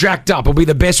all jacked up. It'll be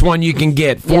the best one you can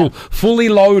get, fully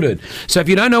loaded. So if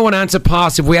you don't know an answer,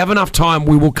 pass. If we have enough time,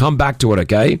 we will come back to it.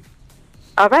 Okay.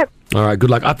 All right. All right, good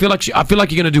luck. I feel like you're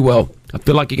going to do well.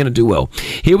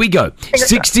 Here we go.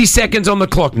 60 seconds on the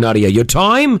clock, Nadia. Your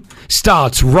time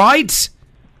starts right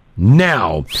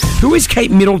now. Who is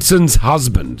Kate Middleton's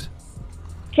husband?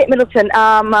 Kate Middleton.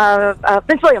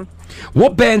 Prince William.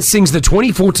 What band sings the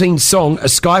 2014 song "A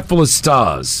Sky Full of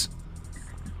Stars"?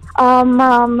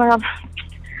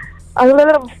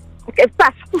 It's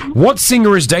pass. What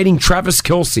singer is dating Travis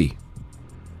Kelce?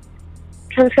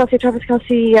 Travis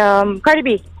Kelce. Cardi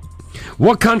B.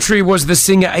 What country was the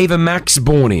singer Ava Max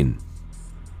born in?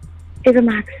 Ava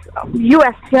Max.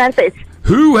 U.S. United States.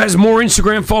 Who has more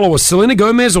Instagram followers, Selena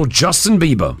Gomez or Justin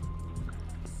Bieber?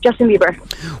 Justin Bieber.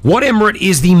 What emirate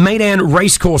is the Meydan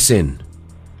racecourse in?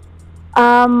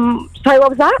 Sorry, what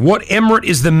was that? What emirate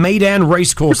is the Meydan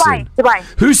racecourse in? Dubai.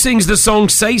 Who sings the song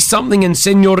 "Say Something" and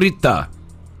 "Señorita"?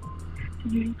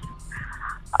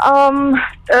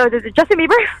 Justin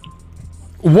Bieber.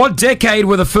 What decade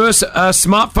were the first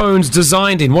smartphones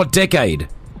designed in? What decade?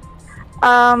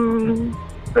 Sorry.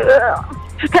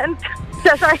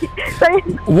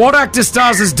 What actor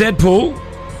stars as Deadpool?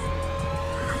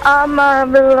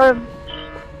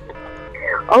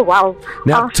 Oh, wow.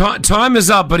 Now, time is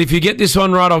up, but if you get this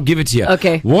one right, I'll give it to you.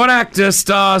 Okay. What actor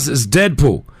stars as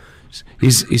Deadpool?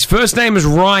 His first name is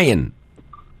Ryan.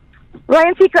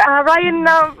 Ryan Seacrest. Ryan...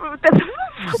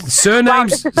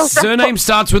 Surname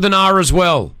starts with an R as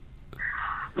well.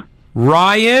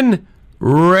 Ryan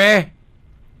Reynolds.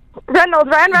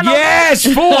 Yes,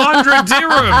 400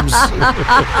 dirhams.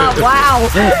 Wow.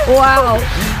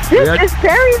 This is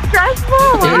very stressful.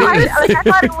 I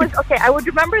thought it was okay. I would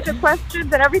remember the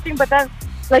questions and everything, but then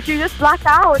you just blacked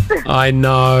out. I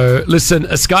know. Listen,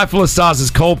 A Sky Full of Stars is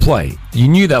Coldplay. You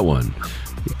knew that one.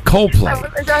 Coldplay.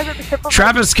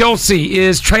 Travis Kelce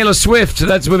is Taylor Swift.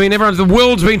 The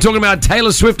world's been talking about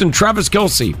Taylor Swift and Travis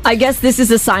Kelce. I guess this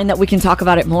is a sign that we can talk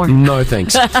about it more. No,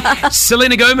 thanks.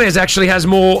 Selena Gomez actually has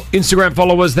more Instagram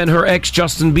followers than her ex,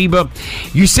 Justin Bieber.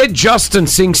 You said Justin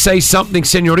sings "Say Something,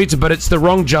 Señorita," but it's the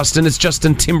wrong Justin. It's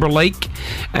Justin Timberlake.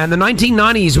 And the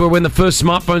 1990s were when the first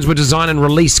smartphones were designed and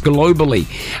released globally.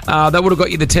 That would have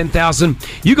got you the 10,000.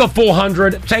 You got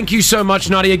 400. Thank you so much,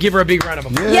 Nadia. Give her a big round of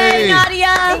applause. Yay,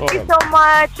 Nadia! Thank you so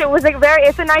much.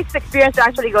 It's a nice experience to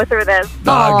actually go through this. Good.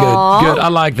 I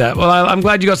like that. Well, I'm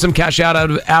glad you got some cash out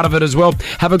of it as well.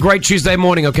 Have a great Tuesday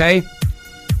morning, okay?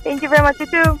 Thank you very much, you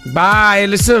too. Bye.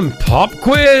 Listen, Pop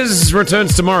Quiz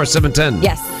returns tomorrow, 7:10.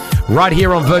 Yes. Right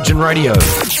here on Virgin Radio.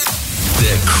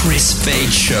 The Chris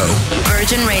Fade Show.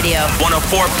 Virgin Radio.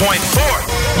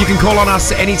 104.4. You can call on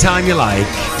us anytime you like.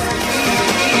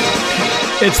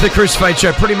 It's the Chris Fade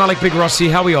Show. Pretty Malik, Big Rossi.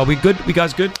 How are we all? We good? We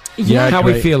guys good? Yeah. How are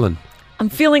we feeling? I'm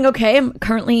feeling okay. I'm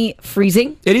currently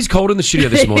freezing. It is cold in the studio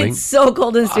this morning. It's so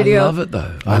cold in the studio. I love it,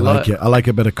 though. I like it. I like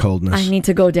a bit of coldness. I need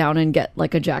to go down and get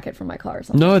a jacket for my car or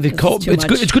something. No, the cold. It's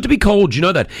good. It's good to be cold. You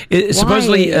know that.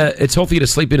 Supposedly, it's healthy to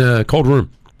sleep in a cold room.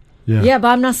 Yeah, but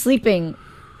I'm not sleeping.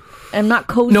 I'm not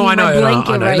cozy in my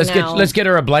blanket right now. Let's get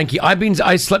her a blankie.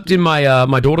 I slept in my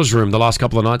my daughter's room the last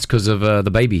couple of nights because of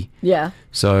the baby. Yeah.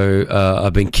 So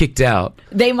I've been kicked out.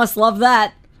 They must love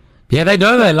that. Yeah, they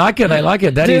know. They like it. They like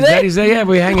it. Daddy's there. Yeah,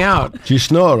 we hang out. Do you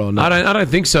snore or not? I don't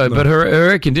think so. No. But her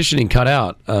air conditioning cut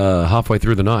out halfway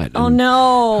through the night. Oh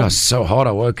no! It was so hot.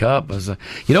 I woke up. I was like,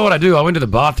 you know what I do? I went to the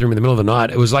bathroom in the middle of the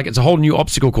night. It was like it's a whole new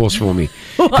obstacle course for me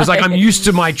because I'm used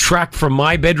to my track from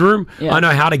my bedroom. Yeah. I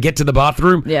know how to get to the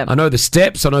bathroom. Yeah. I know the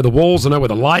steps. I know the walls. I know where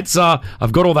the lights are.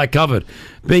 I've got all that covered.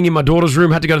 Being in my daughter's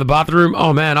room, had to go to the bathroom.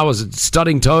 Oh man, I was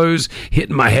studding toes,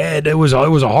 hitting my head. It was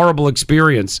a horrible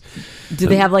experience. Do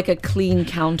they have a clean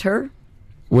counter?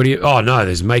 What do you? Oh no,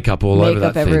 there's makeup all over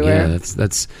that everywhere.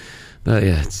 thing.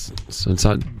 Yeah,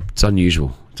 it's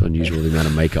unusual. It's unusual the amount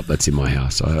of makeup that's in my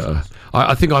house.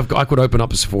 I think I could open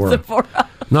up a Sephora.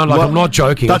 No, like, I'm not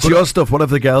joking. That's your stuff. What have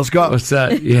the girls got? What's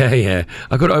that? Yeah.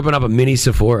 I could open up a mini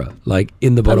Sephora, like,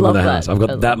 in the bottom of the house. I've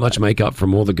got that much makeup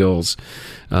from all the girls.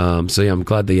 So, yeah, I'm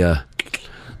glad the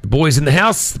boys in the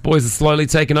house, the boys are slowly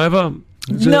taking over.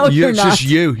 No, you're not. It's just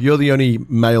you. You're the only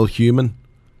male human.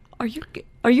 Are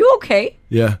you okay?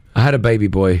 Yeah. I had a baby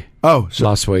boy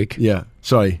last week. Yeah.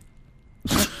 Sorry.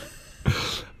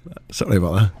 Sorry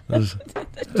about that.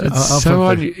 It's so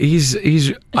odd.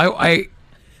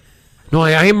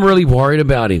 I am really worried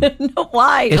about him. No,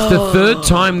 why? It's the third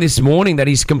time this morning that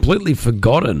he's completely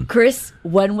forgotten. Chris,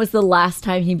 when was the last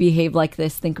time he behaved like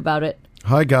this? Think about it.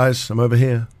 Hi, guys. I'm over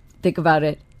here. Think about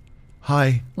it.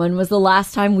 Hi. When was the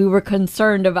last time we were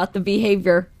concerned about the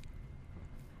behavior?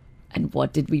 And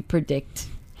what did we predict?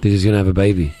 That he's going to have a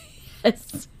baby.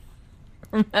 Yes.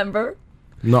 Remember?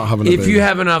 Not having a baby. If you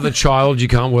have another child, you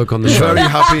can't work on the show. Very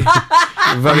happy.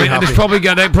 Very happy.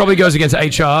 That probably goes against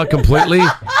HR completely.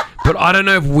 But I don't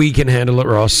know if we can handle it,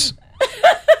 Ross.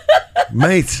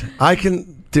 Mate, I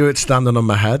can do it standing on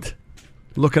my head,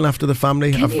 looking after the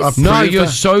family. You're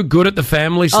so good at the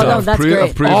family stuff. Oh, no, that's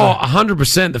great.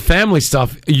 100%. The family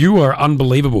stuff, you are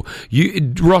unbelievable.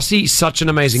 Rossi, such an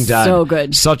amazing dad. So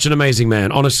good. Such an amazing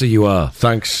man. Honestly, you are.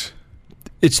 Thanks.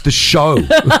 It's the show.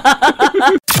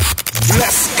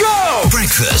 Let's go!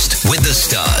 Breakfast with the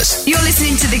Stars. You're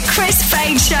listening to the Chris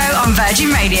Fade Show on Virgin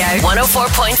Radio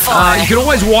 104.4. You can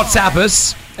always WhatsApp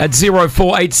us at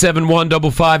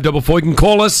 0487155544. You can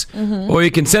call us or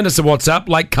you can send us a WhatsApp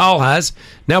like Carl has.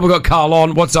 Now we've got Carl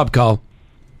on. What's up, Carl?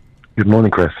 Good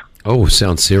morning, Chris. Oh,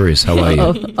 sounds serious. How are you?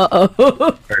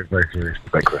 Uh-oh. Very, very serious.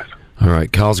 Thank Chris. All right,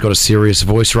 Carl's got a serious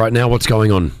voice right now. What's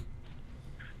going on?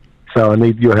 So I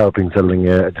need your help in settling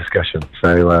a discussion.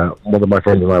 So one of my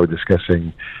friends and I were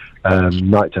discussing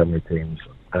nighttime routines,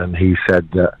 and he said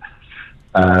that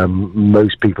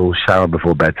most people shower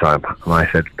before bedtime. And I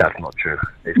said, that's not true.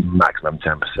 It's maximum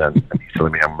 10%. And he's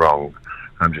telling me I'm wrong.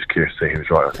 I'm just curious to see who's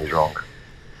right and who's wrong.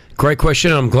 Great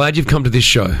question. I'm glad you've come to this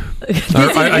show.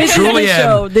 I truly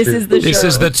am. This is the show. This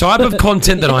is the type of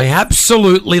content that I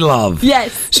absolutely love.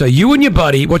 Yes. So you and your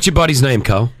buddy, what's your buddy's name,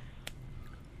 Carl?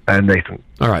 Nathan.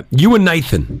 All right. You and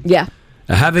Nathan. Yeah.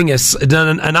 Are having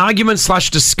an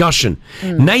argument/discussion.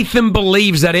 Nathan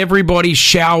believes that everybody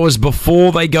showers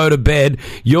before they go to bed.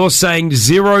 You're saying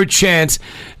zero chance,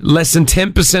 less than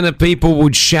 10% of people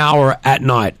would shower at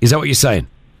night. Is that what you're saying?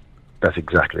 That's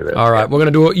exactly it. All right, we're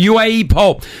going to do a UAE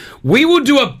poll. We will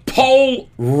do a poll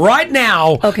right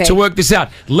now to work this out.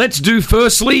 Let's do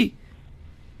firstly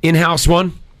in-house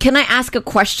one. Can I ask a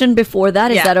question before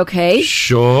that? Is that okay?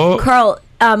 Sure. Carl,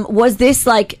 was this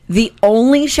like the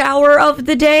only shower of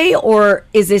the day, or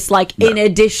is this like in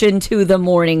addition to the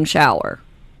morning shower?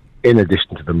 In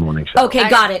addition to the morning shower. Okay,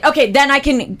 got it. Okay, then I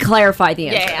can clarify the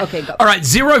answer. Yeah. Okay, go. All right,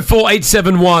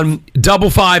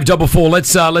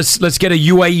 04871-5544. Let's get a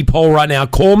UAE poll right now.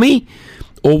 Call me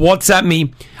or WhatsApp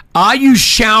me. Are you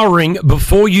showering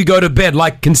before you go to bed?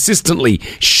 Like consistently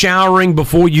showering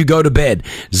before you go to bed?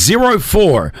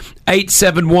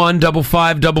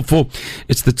 04871-5544.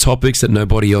 It's the topics that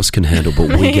nobody else can handle,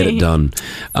 but we get it done.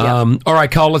 All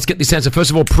right, Carl, let's get this answer. First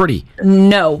of all, pretty.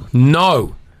 No.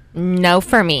 No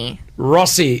for me.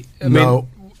 Rossi. No.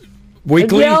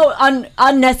 Weekly? No,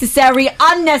 unnecessary.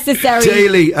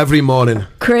 Daily, every morning.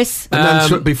 Chris?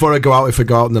 And then before I go out, if I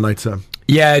go out in the night time.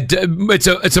 Yeah,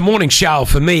 it's a morning shower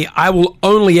for me. I will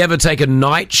only ever take a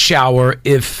night shower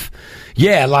if,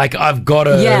 like I've got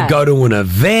to go to an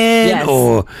event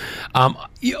or I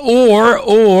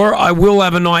will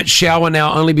have a night shower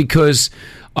now only because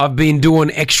I've been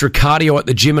doing extra cardio at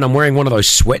the gym and I'm wearing one of those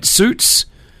sweatsuits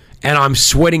and I'm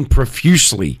sweating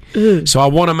profusely. So I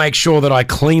want to make sure that I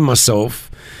clean myself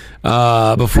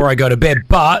before I go to bed,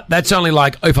 but that's only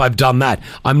like if I've done that.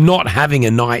 I'm not having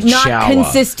a night shower. Not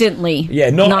consistently. Yeah,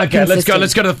 not okay. Let's go to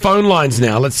the phone lines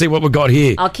now. Let's see what we've got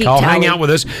here. I'll keep Carl, tally. hang out with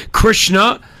us.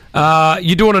 Krishna,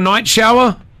 you doing a night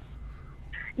shower?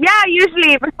 Yeah,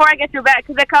 usually before I get to bed,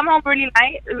 because I come home really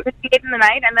late in the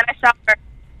night, and then I shower.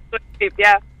 Go to sleep,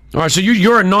 yeah. All right, so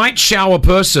you're a night shower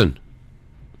person.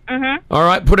 Mm-hmm. All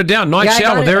right, put it down. Night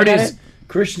shower. There it is. It.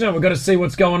 Krishna, we've got to see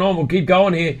what's going on. We'll keep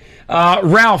going here.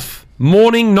 Ralph,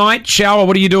 morning, night shower.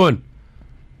 What are you doing?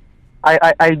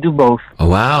 I do both. Oh,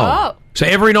 wow. Oh. So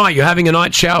every night you're having a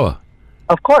night shower?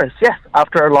 Of course, yes.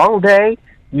 After a long day,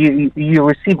 you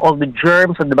receive all the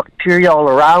germs and the bacteria all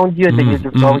around you, and then you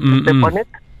just always step on it.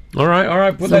 All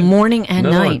right. Put that morning and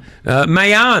night.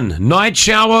 Mayan, night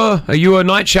shower. Are you a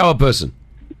night shower person?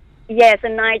 Yes, a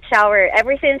night shower.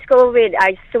 Ever since COVID,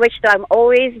 I switched to, I've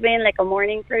always been like a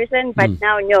morning person, but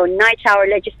now, no, night shower,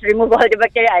 like just remove all the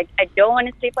bacteria. I don't want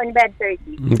to sleep on bed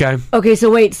dirty. Okay. Okay,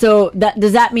 so wait, so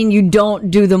does that mean you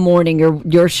don't do the morning?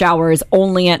 Your shower is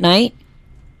only at night?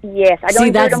 Yes, I don't See,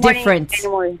 do that's the morning different.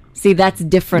 anymore. See, that's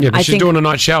different. Yeah, but I she's think doing a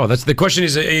night shower. That's the question.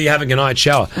 Is, are you having a night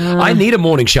shower? I need a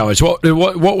morning shower. It's what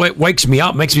wakes me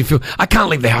up, makes me feel. I can't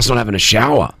leave the house not having a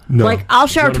shower. like I'll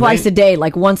shower You know what I twice mean? a day,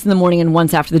 like once in the morning and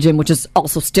once after the gym, which is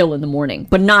also still in the morning,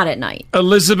 but not at night.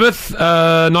 Elizabeth,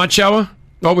 night shower.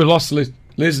 Oh, we lost Liz.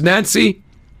 Nancy.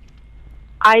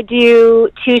 I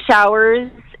do 2 showers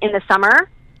in the summer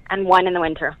and 1 in the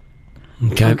winter.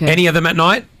 Okay. Any of them at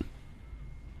night?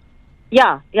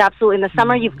 Yeah, absolutely. In the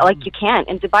summer, you can't.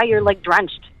 In Dubai, you're like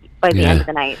drenched by the end of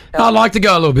the night. I like to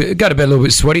go to bed a little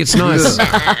bit sweaty. It's nice.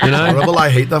 You know? Horrible. I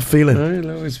hate that feeling. A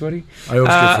little bit sweaty. I always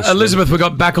go for Elizabeth, we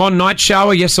got back on night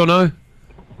shower. Yes or no?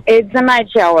 It's a night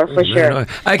shower for sure.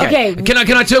 Okay. Can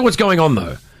I tell you what's going on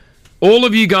though? All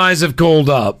of you guys have called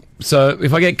up. So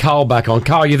if I get Carl back on,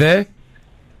 Carl, you there?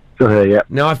 Yeah.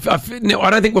 Now, I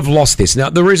don't think we've lost this. Now,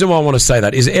 the reason why I want to say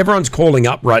that is everyone's calling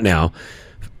up right now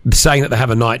saying that they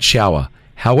have a night shower.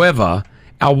 However,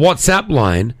 our WhatsApp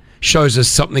line shows us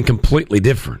something completely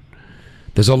different.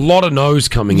 There's a lot of no's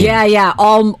coming in. Yeah,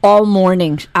 all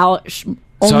morning.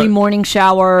 Only morning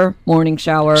shower.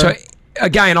 So,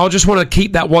 again, I just want to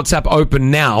keep that WhatsApp open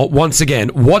now. Once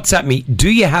again, WhatsApp me. Do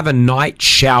you have a night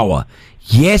shower?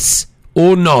 Yes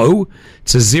or no?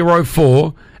 It's a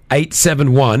 04-871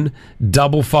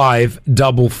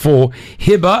 5544.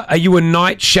 Hibba, are you a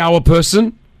night shower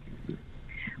person?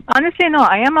 Honestly, no.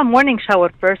 I am a morning shower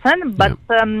person, but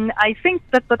I think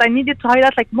that what I needed to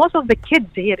highlight, like most of the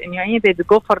kids here in UAE, they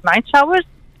go for night showers.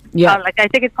 Yeah. Like I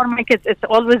take it for my kids. It's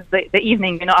always the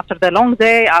evening, after the long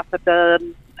day, after the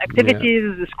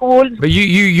activities, the schools. But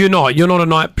you're not a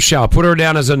night shower. Put her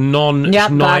down as a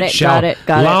night shower. Got it.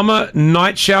 Llama,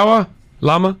 night shower.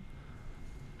 Llama.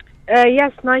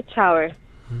 Yes, night shower.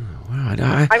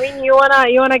 I mean, you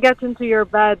wanna get into your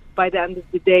bed by the end of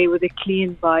the day with a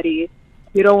clean body.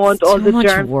 You don't want all the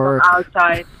germs from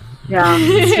outside. Yeah.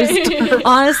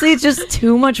 Honestly, it's just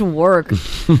too much work.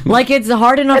 Like, it's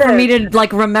hard enough for me to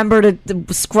remember to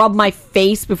scrub my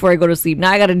face before I go to sleep.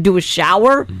 Now I got to do a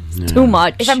shower. It's too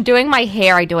much. If I'm doing my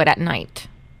hair, I do it at night.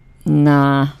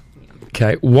 Nah.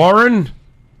 Okay, Warren.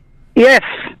 Yes.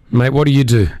 Mate, what do you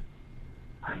do?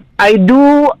 I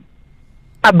do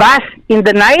a bath in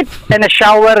the night and a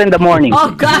shower in the morning. Oh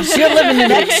gosh, you're living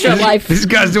an extra life. This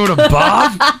guy's doing a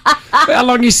bath? How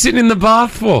long are you sitting in the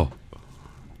bath for?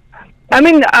 I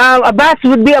mean, a bath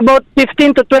would be about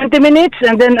 15 to 20 minutes,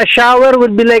 and then a shower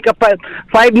would be like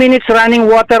 5 minutes running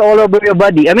water all over your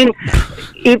body. I mean,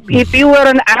 if you were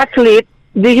an athlete,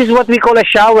 this is what we call a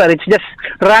shower. It's just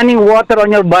running water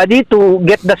on your body to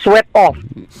get the sweat off.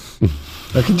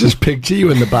 I can just picture you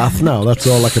in the bath now. That's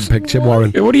all I can picture,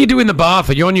 Warren. What do you do in the bath?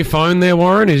 Are you on your phone there,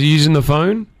 Warren? Are you using the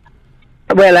phone?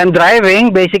 Well, I'm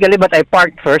driving, basically, but I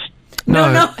parked first.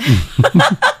 No.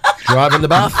 Drive in the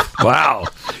bath? Wow.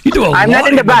 You do a lot I'm not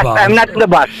in the bath. I'm not in the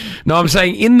bath. No, I'm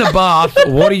saying in the bath,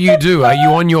 what do you do? Are you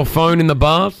on your phone in the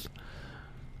bath?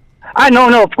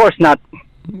 No, of course not.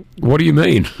 What do you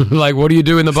mean? Like, what do you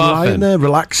do in the bath Lying then? there,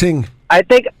 relaxing. I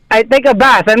take a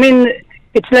bath. I mean,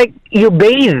 it's like you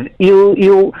bathe.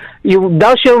 You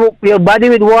douse your body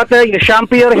with water. You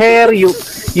shampoo your hair. You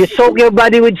soak your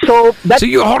body with soap. So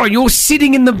hold on. You're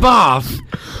sitting in the bath,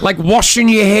 like washing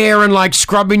your hair and like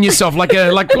scrubbing yourself, like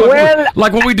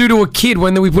what we do to a kid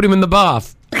when we put him in the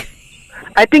bath.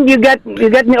 I think you get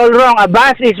me all wrong. A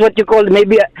bath is what you call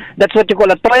that's what you call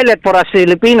a toilet for us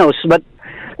Filipinos. But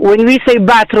when we say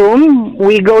bathroom,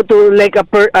 we go to like a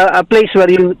place where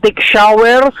you take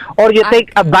shower or you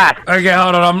take a bath. Okay,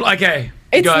 hold on. Okay.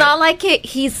 It's not like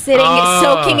he's sitting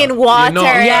soaking in water.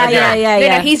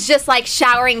 Yeah. No, he's just like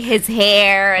showering his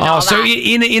hair and all so that.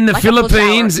 in the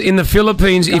Philippines,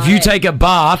 if you take a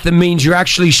bath, it means you're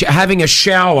actually having a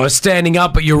shower, standing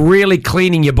up, but you're really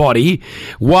cleaning your body.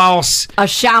 Whilst a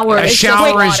shower is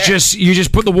just you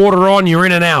just put the water on, you're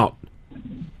in and out.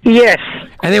 Yes.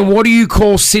 And then what do you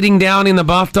call sitting down in the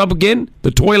bathtub again? The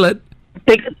toilet.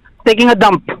 Taking a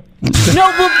dump.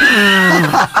 No.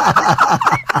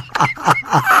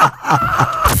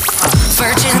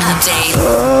 Virgin update.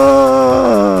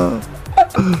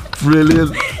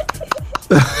 Brilliant.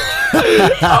 He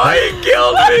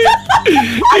killed me.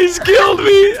 He's killed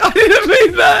me. I didn't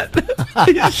mean that.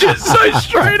 He's just so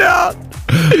straight out.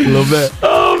 Love it.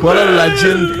 Oh, what man. a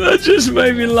legend. That just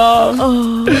made me laugh.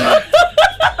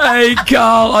 Hey,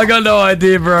 Carl, I got no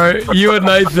idea, bro. You and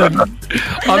Nathan.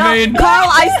 I mean, Carl,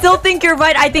 I still think you're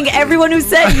right. I think everyone who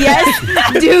said yes,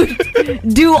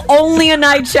 do only a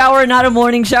night shower, not a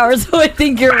morning shower. So I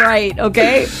think you're right.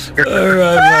 Okay. All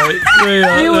right,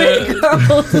 mate. You win,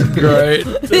 Carl. Great.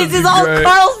 This is all great.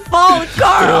 Carl's fault,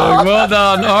 Carl. Well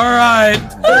done. All right.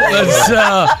 Let's.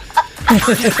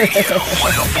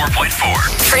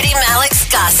 104.4. Pretty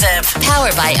Malik's Gossip.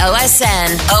 Powered by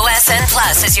OSN. OSN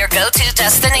Plus is your go-to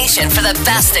destination for the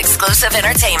best exclusive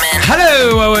entertainment.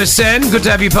 Hello, OSN. Good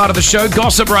to have you part of the show.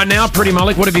 Gossip right now. Pretty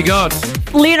Malik, what have you got?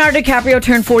 Leonardo DiCaprio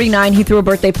turned 49. He threw a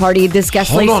birthday party. This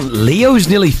guest Hold list. on. Leo's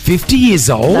nearly 50 years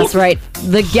old? That's right.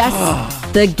 The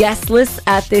guest list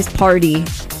at this party.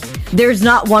 There's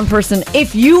not one person.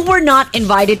 If you were not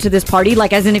invited to this party,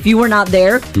 like as in if you were not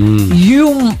there,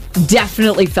 you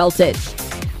definitely felt it.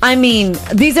 I mean,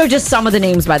 these are just some of the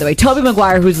names, by the way. Tobey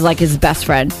Maguire, who's like his best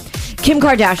friend. Kim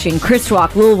Kardashian, Chris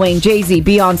Rock, Lil Wayne, Jay-Z,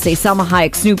 Beyonce, Salma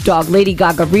Hayek, Snoop Dogg, Lady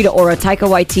Gaga, Rita Ora, Taika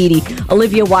Waititi,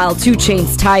 Olivia Wilde, 2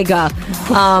 Chainz, Tyga,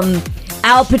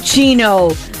 Al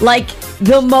Pacino, like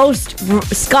the most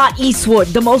Scott Eastwood,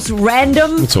 the most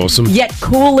random, That's awesome. yet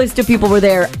cool list of people were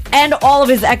there, and all of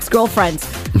his ex-girlfriends.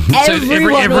 So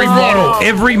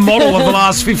every model of the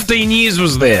last 15 years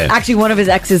was there. Actually, one of his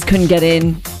exes couldn't get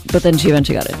in, but then she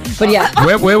eventually got in. But yeah,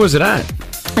 Where was it at? I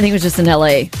think it was just in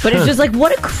LA. But it's just like,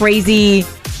 what a crazy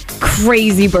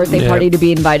birthday Yeah. party to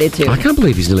be invited to. I can't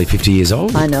believe he's nearly 50 years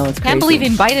old. I know, it's crazy. Can't believe he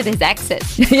invited his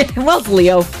exes. Well, it's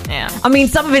Leo. Yeah. I mean,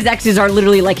 some of his exes are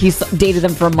literally like he's dated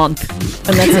them for a month,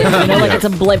 and that's it. You know, like it's a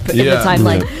blip in the Yeah.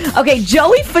 timeline. Okay,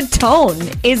 Joey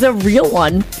Fatone is a real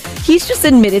one. He's just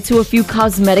admitted to a few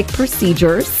cosmetic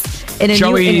procedures.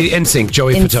 Joey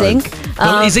Fatone.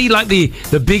 Well, is he like the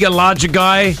bigger, larger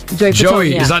guy?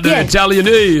 Joey, is like the yeah. Italian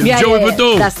Joey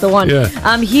Fatone. That's the one.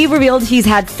 Yeah. He revealed he's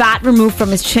had fat removed from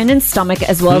his chin and stomach,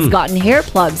 as well as gotten hair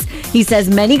plugs. He says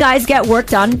many guys get work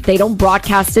done. They don't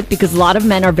broadcast it because a lot of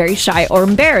men are very shy or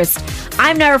embarrassed.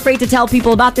 I'm not afraid to tell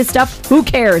people about this stuff. Who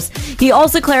cares? He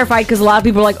also clarified, because a lot of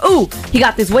people are like, ooh, he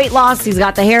got this weight loss. He's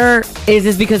got the hair. Is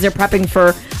this because they're prepping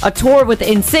for a tour with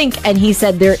NSYNC? And he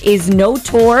said there is no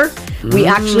tour. We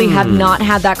actually have not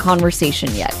had that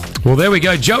conversation yet. Well, there we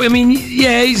go. Joey, I mean,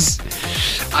 yeah,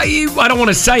 I don't want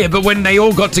to say it, but when they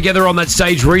all got together on that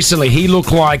stage recently, he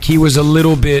looked like he was a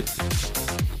little bit...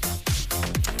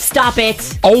 Stop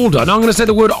it. Older. No, I'm going to say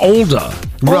the word older.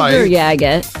 Older, yeah, I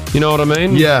get. You know what I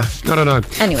mean? Yeah. I don't know.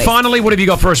 Anyways. Finally, what have you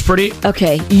got for us, Pretty?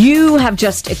 Okay, you have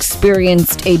just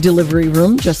experienced a delivery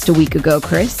room just a week ago,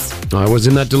 Chris. I was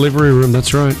in that delivery room,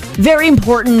 that's right. Very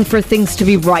important for things to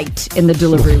be right in the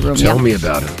delivery room. Tell me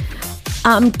about it.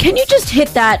 Can you just hit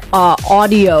that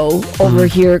audio over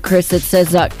here, Chris? It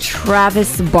says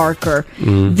Travis Barker.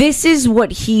 This is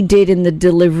what he did in the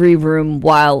delivery room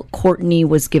while Courtney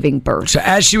was giving birth. So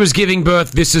as she was giving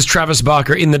birth, this is Travis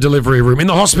Barker in the delivery room, in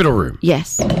the hospital room.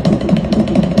 Yes.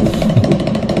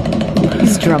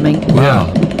 He's drumming.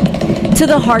 Wow. To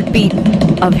the heartbeat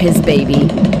of his baby.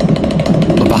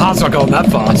 Well, the heart's not going that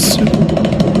fast.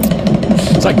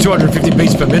 It's like 250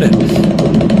 beats per minute.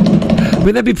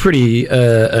 Wouldn't that be pretty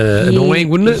annoying,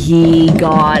 wouldn't it? He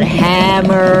got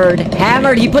hammered.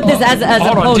 He put this as a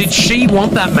Hold on, post. did she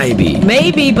want that maybe?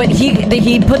 Maybe, but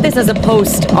he put this as a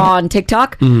post on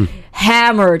TikTok.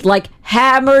 Hammered.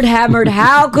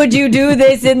 How could you do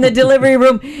this in the delivery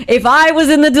room? If I was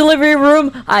in the delivery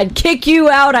room, I'd kick you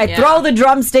out. I'd throw the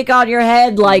drumstick on your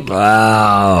head.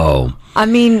 Wow. I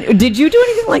mean, did you do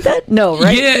anything like that? No,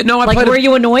 right? Yeah, no, I played were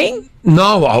you annoying?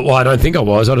 No, well, I don't think I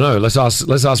was. I don't know. Let's ask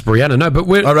Brianna. No, but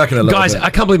I reckon a little guys, bit.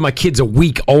 I can't believe my kid's a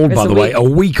week old. By the way, a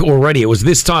week already. It was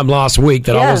this time last week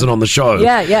that I wasn't on the show.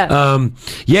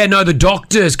 Yeah. No, the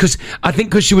doctors, because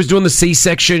she was doing the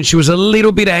C-section, she was a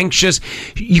little bit anxious.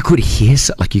 You could hear,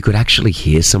 you could actually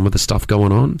hear some of the stuff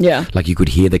going on. Yeah, like you could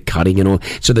hear the cutting and all.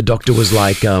 So the doctor was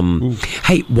like,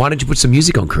 "Hey, why don't you put some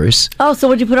music on, Chris?" Oh, so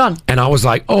what'd you put on? And I was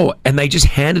like, "Oh," and they just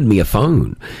handed me a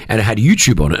phone and it had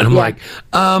YouTube on it, and I'm like,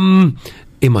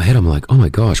 in my head, I'm like, oh my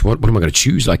gosh, what am I going to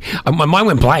choose? Like, my mind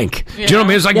went blank. Do you know what I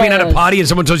mean? It's like being at a party and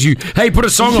someone tells you, hey, put a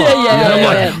song on. And I'm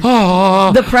like,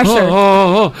 oh. The pressure.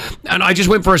 And I just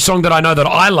went for a song that I know that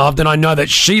I loved and I know that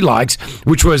she likes,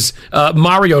 which was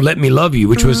Mario, Let Me Love You,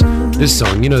 which was this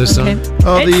song. You know this song?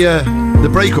 Oh, the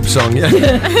breakup song, yeah.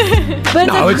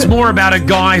 No, it's more about a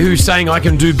guy who's saying, I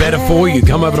can do better for you.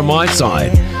 Come over to my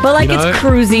side. But like, it's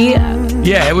cruisy.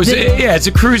 Yeah, it was. It's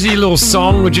a cruisy little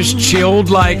song. We're just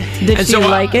chilled, like. Did she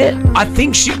like it? I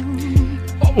think she.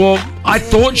 Well, I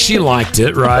thought she liked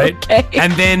it, right? Okay.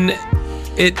 And then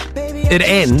it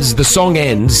ends. The song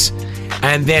ends,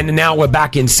 and then now we're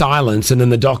back in silence. And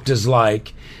then the doctor's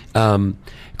like,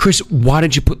 Chris, why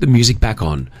did you put the music back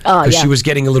on? Oh, Because yeah. she was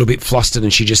getting a little bit flustered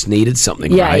and she just needed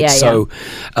something, Yeah, right? yeah, So,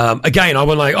 again, I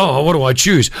went like, oh, what do I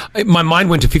choose? My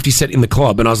mind went to 50 Cent in the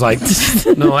Club, and I was like,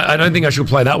 no, I don't think I should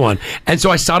play that one. And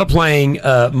so I started playing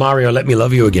Mario, Let Me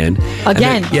Love You Again.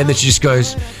 Again? And then she just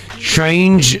goes,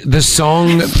 change the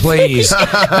song, please.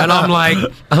 And I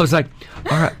was like,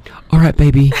 all right,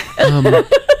 baby.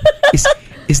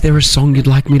 Is there a song you'd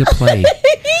like me to play?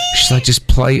 She's like, just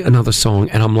play another song.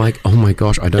 And I'm like, oh my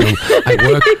gosh, I don't know.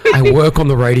 I work on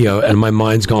the radio and my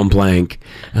mind's gone blank.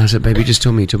 And I said, baby, just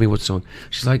tell me what song.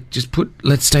 She's like, just put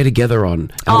Let's Stay Together on.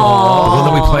 The one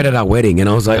that we played at our wedding. And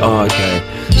I was like, oh, okay.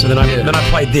 So then I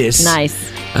played this.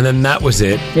 Nice. And then that was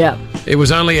it. Yeah. It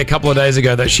was only a couple of days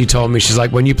ago that she told me, she's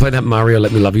like, when you play that Mario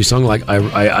Let Me Love You song, like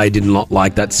I did not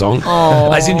like that song.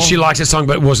 Oh. As in, she likes the song,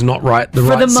 but it was not right. The For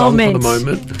right the song moment. for the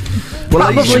moment.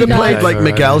 Well, you should have not. played like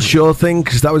Mikaël's Sure Thing,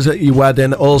 because that was at your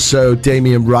wedding. Also,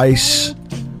 Damien Rice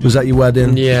was at your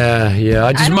wedding. Yeah.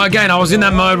 I was in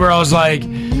that mode where I was like,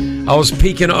 I was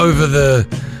peeking over the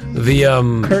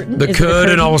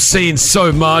curtain. I was seeing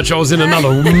so much. I was in another.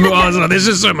 I was like, there's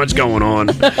just so much going on.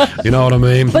 You know what I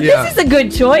mean? But this is a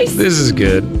good choice. This is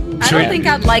good. I don't think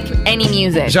I'd like any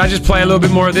music. Should I just play a little bit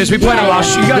more of this? We played it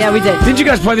last. You guys, Yeah, we did. Didn't you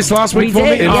guys play this last week We for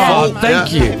did, me? yeah. Oh,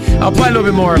 thank you. I'll play a little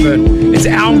bit more of it. It's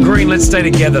Al Green. Let's Stay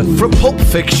Together From Pulp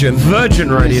Fiction.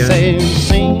 Virgin Radio.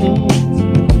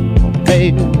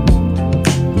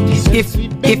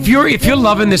 If you're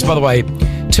loving this, by the way,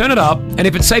 turn it up, and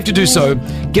if it's safe to do so,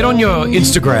 get on your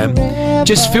Instagram,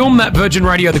 just film that Virgin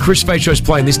Radio, the Chris Fade Show's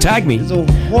playing this, tag me. I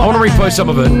want to repost some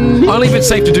of it, only if it's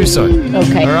safe to do so.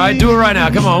 Okay. All right, do it right now.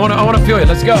 Come on, I want to feel it.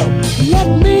 Let's go. Let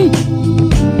me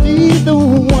be the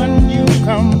one you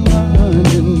come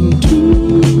running to.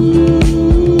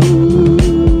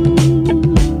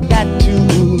 Got to.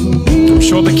 I'm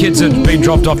sure the kids have been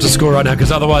dropped off to school right now,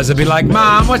 because otherwise they'd be like,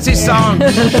 Mom, what's this song?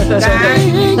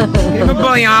 Dad, give a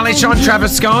Billie Eilish on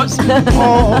Travis Scott. I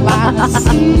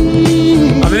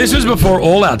mean, this was before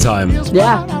all our time.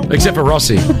 Yeah. Except for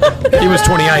Rossi. He was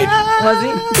 28. Was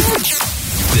he?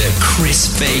 The Chris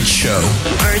Fade Show.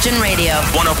 Virgin Radio.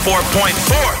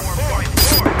 104.4.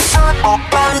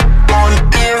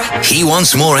 He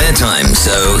wants more airtime,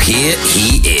 so here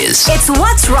he is. It's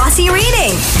What's Rossi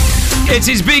Reading? It's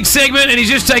his big segment, and he's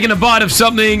just taking a bite of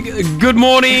something. Good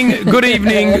morning, good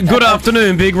evening, good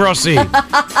afternoon, Big Rossi.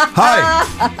 Hi.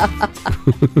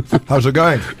 How's it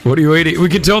going? What are you eating? We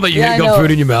can tell that you Yeah, I got know. food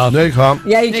in your mouth. No, you can't.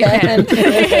 Yeah, you can.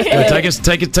 Yeah, take a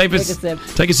sip.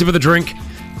 sip of the drink.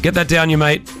 Get that down, you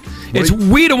mate. It's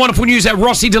weird and wonderful news that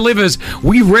Rossi delivers.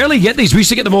 We rarely get these. We used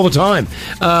to get them all the time.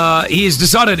 He has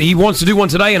decided he wants to do one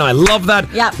today, and I love that.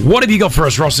 Yep. What have you got for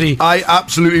us, Rossi? I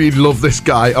absolutely love this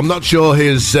guy. I'm not sure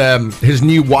his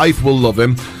new wife will love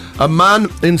him. A man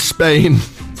in Spain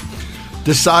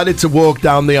decided to walk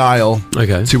down the aisle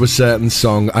to a certain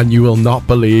song, and you will not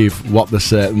believe what the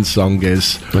certain song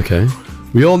is. Okay.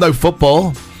 We all know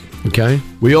football. Okay.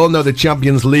 We all know the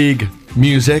Champions League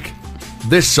music.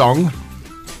 This song.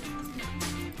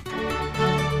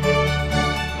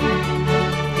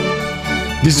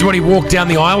 This is what he walked down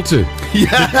the aisle to.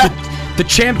 Yeah. The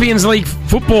Champions League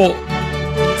football.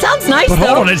 Sounds nice, But though.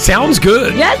 hold on, it sounds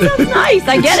good. Yeah, it sounds nice.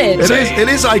 I get it. It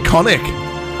is iconic.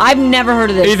 I've never heard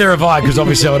of this. Either have I, because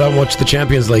obviously I don't watch the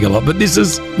Champions League a lot. But this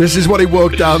is what he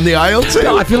walked down the aisle to.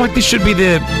 I feel like this should be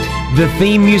the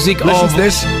theme music Listen of to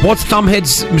this. What's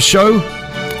Thumbhead's show?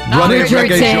 Running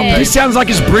Reggae Shopping. This sounds like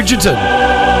it's Bridgerton.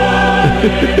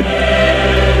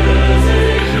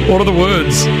 What are the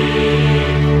words?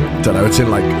 Don't know. It's in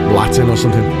like Latin or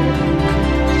something.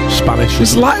 Spanish.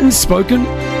 Is Latin spoken?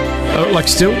 Like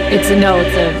still?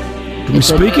 Can we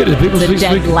speak it? Do people It's a speak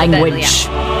dead language.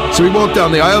 So we walked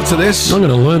down the aisle to this. I'm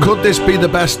going to learn. Could this be the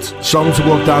best song to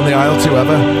walk down the aisle to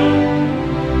ever?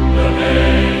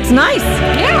 It's nice.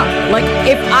 Yeah. Like,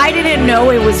 if I didn't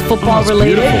know it was football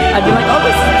related, I'd be like, oh,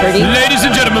 this is pretty. Ladies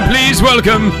and gentlemen, please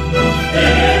welcome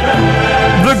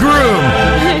the groom,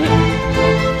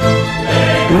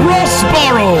 Ross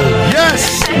Burrow. Yes!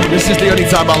 This is the only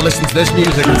time I'll listen to this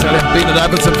music and tell him being an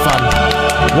Everton fan.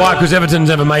 Why? Because Everton's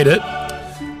never made it.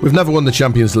 We've never won the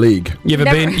Champions League. You've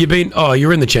been. Oh,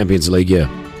 you're in the Champions League, yeah.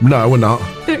 No, we're not.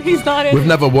 He's not in. We've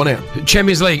never won it.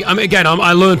 Champions League. I mean, again,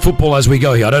 I learned football as we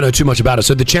go here. I don't know too much about it.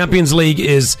 So the Champions League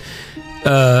is,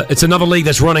 it's another league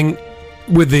that's running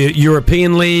with the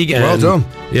European League. And, Well done.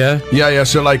 Yeah. Yeah.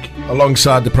 So like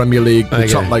alongside the Premier League, the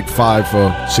top like 5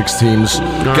 or 6 teams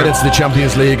get into the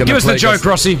Champions League. And Give us the joke,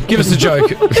 Rossi. Give us the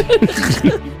joke.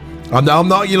 I'm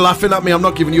not. You're laughing at me. I'm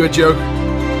not giving you a joke.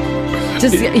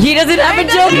 He doesn't have a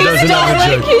joke.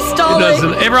 He's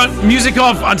stalling. Everyone, music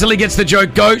off until he gets the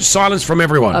joke. Go. Silence from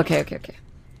everyone. Okay.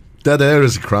 Dead air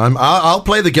is a crime. I'll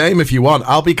play the game if you want.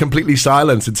 I'll be completely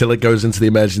silent until it goes into the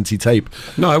emergency tape.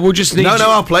 No, we'll just need... No,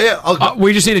 I'll play it.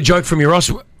 We just need a joke from your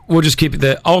Ross. We'll just keep it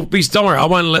there. Don't worry, I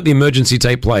won't let the emergency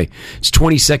tape play. It's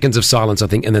 20 seconds of silence, I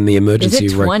think, and then the emergency...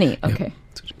 Is it 20? Okay.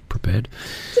 Yeah. Prepared.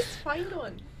 Just find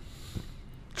one.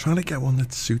 Trying to get one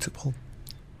that's suitable.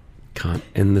 Can't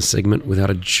end the segment without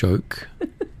a joke.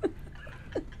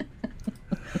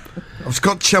 I've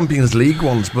got Champions League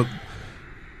ones, but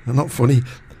they're not funny.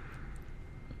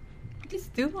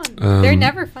 Just do one. They're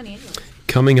never funny anyway.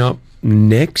 Coming up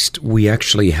next, we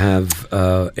actually have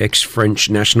ex-French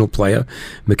national player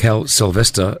Mikaël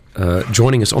Silvestre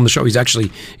joining us on the show. He's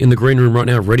actually in the green room right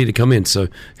now, ready to come in, so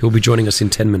he'll be joining us in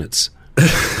 10 minutes.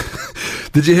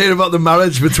 Did you hear about the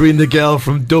marriage between the girl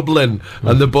from Dublin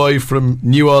and the boy from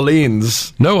New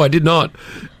Orleans? No, I did not.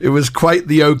 It was quite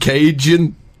the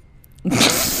occasion.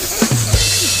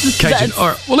 Cajun. All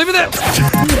right, we'll leave it there.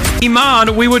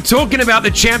 Iman, we were talking about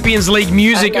the Champions League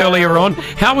music earlier on.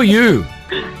 How are you?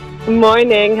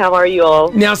 Morning. How are you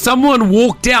all? Now, someone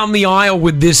walked down the aisle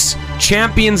with this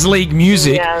Champions League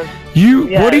music. Yes.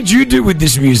 What did you do with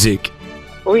this music?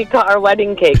 We cut our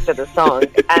wedding cake to the song,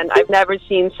 and I've never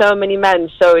seen so many men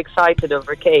so excited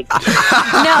over cake.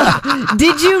 Now,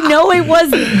 did you know it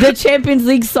was the Champions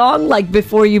League song, like,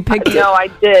 before you picked it? No, I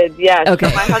did, yes. Okay.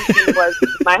 So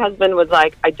my husband was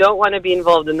like, I don't want to be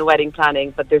involved in the wedding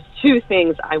planning, but there's two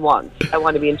things I want. I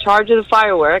want to be in charge of the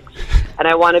fireworks, and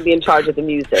I want to be in charge of the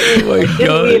music. I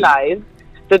didn't realize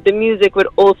that the music would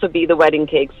also be the wedding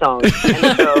cake song. And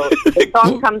so the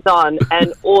song comes on,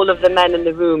 and all of the men in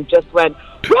the room just went,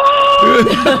 Your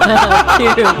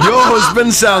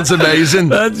husband sounds amazing.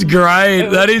 That's great.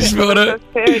 That is what a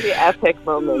fairly epic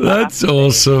moment. That's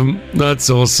awesome. That's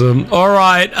awesome. All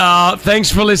right. Thanks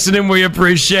for listening. We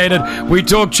appreciate it. We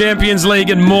talk Champions League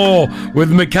and more with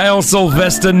Mikaël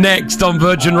Silvestre next on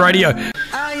Virgin Radio.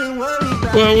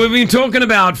 Well, we've been talking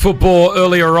about football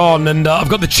earlier on, and I've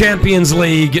got the Champions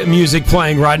League music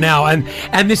playing right now, and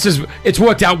it's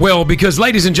worked out well because,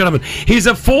 ladies and gentlemen, he's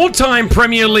a 4-time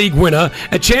Premier League winner,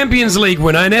 a Champions League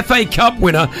winner, an FA Cup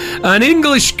winner, an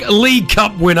English League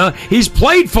Cup winner. He's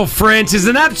played for France. He's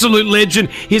an absolute legend.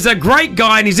 He's a great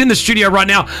guy, and he's in the studio right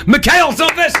now. Mikaël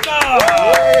Silvestre!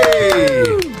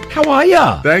 Hey! How are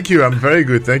you? Thank you. I'm very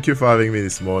good. Thank you for having me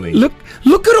this morning.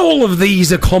 Look at all of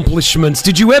these accomplishments.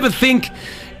 Did you ever think,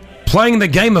 playing the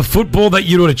game of football, that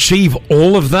you would achieve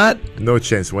all of that? No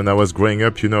chance. When I was growing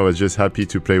up, I was just happy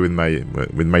to play with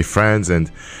my friends and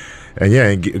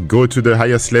go to the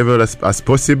highest level as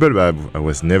possible. But I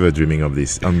was never dreaming of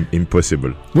this.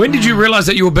 Impossible. When did you realize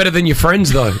that you were better than your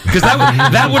friends, though? Because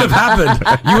that would have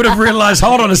happened. You would have realized,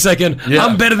 hold on a second,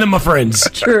 I'm better than my friends.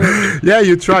 True. Yeah,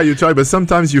 you try, but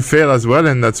sometimes you fail as well,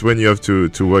 and that's when you have to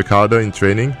work harder in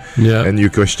training. Yeah. And you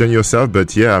question yourself.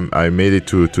 But I made it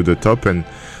to the top, and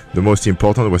the most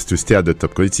important was to stay at the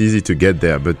top, because it's easy to get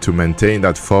there, but to maintain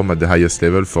that form at the highest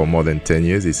level for more than 10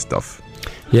 years is tough.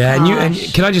 Yeah, and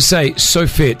can I just say, so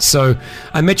fit. So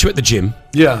I met you at the gym.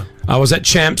 Yeah. I was at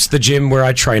Champs, the gym where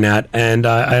I train at, and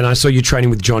I saw you training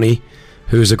with Johnny,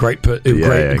 who's a great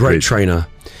trainer.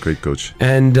 Great coach.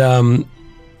 And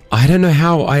I don't know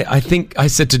how, I think I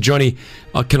said to Johnny,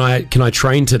 can I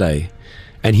train today?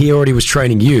 And he already was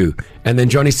training you. And then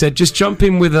Johnny said, just jump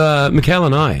in with Mikaël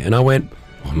and I. And I went,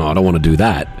 oh, no, I don't want to do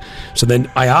that. So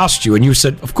then I asked you, and you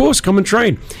said, of course, come and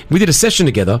train. We did a session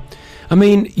together. I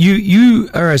mean, you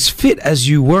are as fit as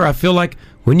you were, I feel like,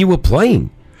 when you were playing.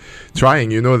 Trying,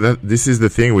 that this is the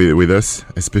thing with us,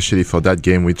 especially for that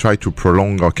game. We try to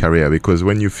prolong our career, because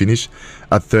when you finish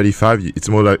at 35,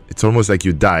 it's almost like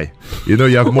you die. You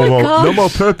have no more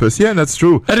purpose. Yeah, that's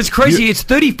true. And it's crazy. It's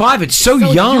 35. It's so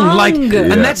young. Like,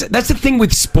 and that's the thing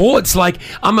with sports. Like,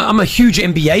 I'm a huge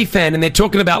NBA fan, and they're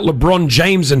talking about LeBron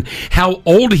James and how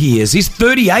old he is. He's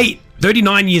 38.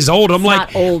 39 years old. I'm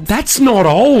like, old. That's not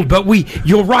old, but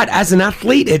you're right. As an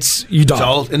athlete, you don't. It's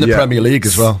old in the Premier League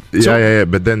as well. Yeah.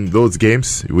 But then those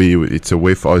games, it's a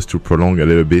way for us to prolong a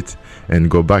little bit and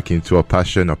go back into our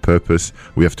passion, our purpose.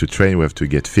 We have to train. We have to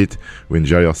get fit. We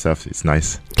enjoy ourselves. It's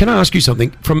nice. Can I ask you something?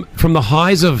 From the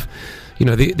highs of,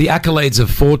 the accolades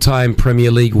of 4-time Premier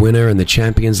League winner and the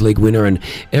Champions League winner and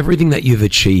everything that you've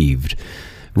achieved,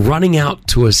 running out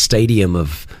to a stadium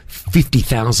of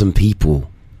 50,000 people,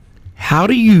 how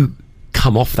do you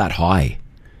come off that high?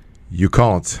 You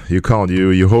can't.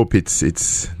 You hope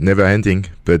it's never ending,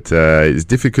 but it's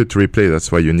difficult to replace.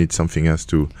 That's why you need something else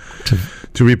to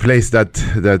replace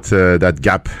that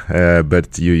gap.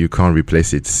 But you can't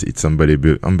replace it. It's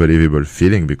unbelievable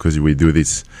feeling, because we do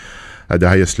this at the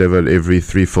highest level every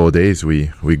 3-4 days. We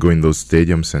go in those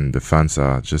stadiums and the fans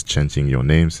are just chanting your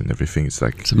names and everything. It's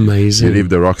like it's amazing. You live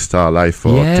the rock star life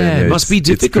for 10 years. It must be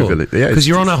difficult because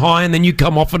you're on a high and then you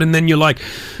come off it and then you're like,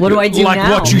 what do I do like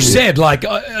now? what you said, like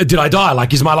did I die?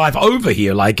 Like, is my life over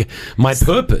here? Like, my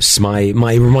purpose, my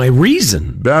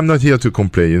reason. But I'm not here to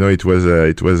complain. You know, it was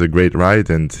a great ride,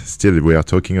 and still we are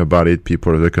talking about it.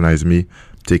 People recognize me.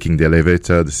 Taking the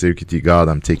elevator, the security guard,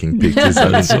 I'm taking pictures.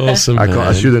 That's awesome.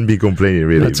 I shouldn't be complaining,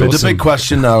 really. That's awesome. The big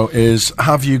question now is,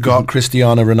 have you got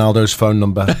Cristiano Ronaldo's phone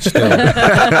number still?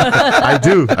 I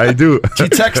do. Do you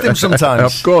text him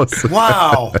sometimes? Of course.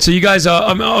 Wow. So you guys are,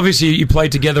 obviously you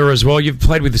played together as well. You've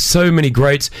played with so many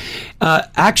greats.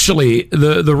 Actually,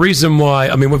 the reason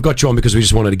why, we've got you on because we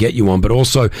just wanted to get you on, but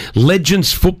also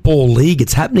Legends Football League,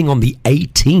 it's happening on the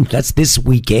 18th. That's this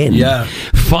weekend. Yeah.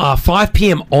 5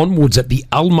 p.m. onwards at the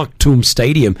Al Maktoum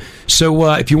Stadium.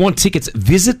 So if you want tickets,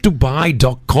 visit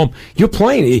Dubai.com. You're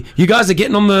playing. You guys are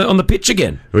getting on the pitch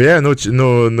again. Well, yeah, no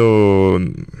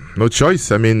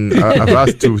choice. I've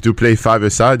asked to play 5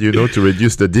 aside, to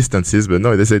reduce the distances, but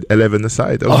no, they said 11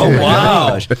 aside. Okay. Oh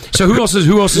wow! So who else is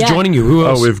joining you? Who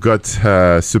else? Oh, we've got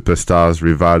superstars: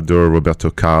 Rivaldo, Roberto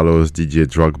Carlos, Didier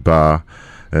Drogba,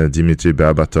 Dimitri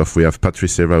Berbatov. We have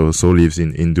Patrice Evra, who also lives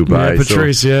in Dubai. Yeah,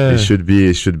 Patrice, It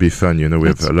should be fun. We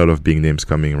have a lot of big names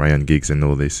coming, Ryan Giggs and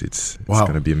all this. It's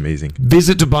going to be amazing.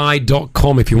 Visit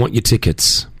Dubai.com if you want your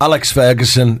tickets. Alex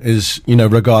Ferguson is,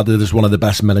 regarded as one of the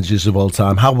best managers of all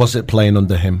time. How was it playing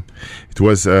under him? It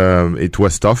was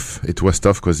tough. It was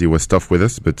tough because he was tough with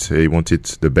us, but he wanted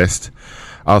the best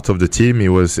out of the team. He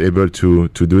was able to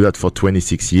do that for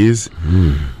 26 years,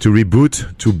 to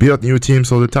reboot, to build new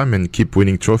teams all the time and keep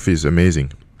winning trophies.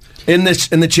 Amazing. In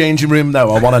the changing room,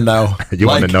 though, I want to know. You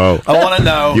want to know? I want to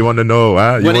know. You want to know?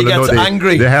 When he gets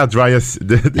angry, the hair dryers.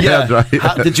 Hair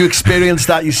dryer. Did you experience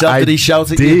that yourself? Did he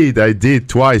shout at you? I did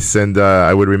twice, and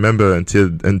I will remember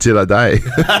until I die.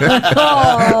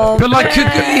 But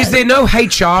is there no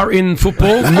HR in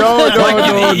football? No.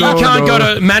 You can't go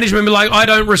to management and be like, I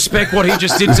don't respect what he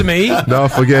just did to me. No,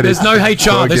 forget There's it. no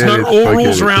HR. There's no. All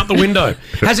rules are out the window.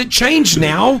 Has it changed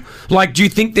now? Like, do you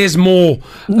think there's more?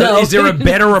 No. Is there a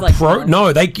better approach? No,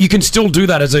 you can still do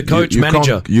that as a coach,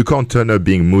 manager. You can't turn up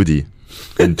being moody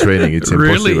in training. It's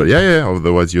impossible. Really? Yeah.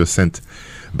 Otherwise, you're sent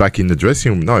back in the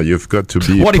dressing room. No, you've got to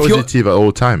be positive at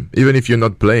all time, even if you're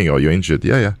not playing or you're injured.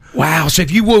 Yeah. Wow. So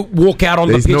if you walk out on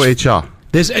the pitch, there's no HR.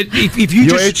 If you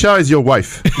your HR is your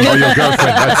wife or your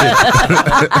girlfriend.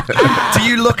 That's it. Do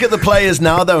you look at the players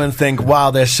now though and think,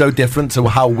 wow, they're so different to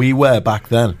how we were back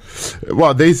then?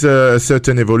 Well, there's a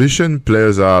certain evolution.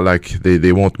 Players are like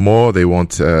they want more. They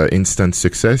want instant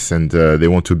success, and they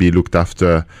want to be looked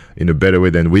after in a better way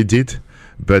than we did.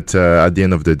 But at the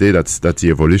end of the day, that's the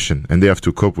evolution, and they have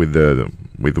to cope with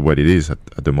what it is at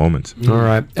the moment. All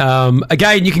right.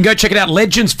 Again, you can go check it out.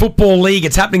 Legends Football League.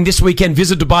 It's happening this weekend.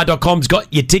 Visit Dubai.com. It's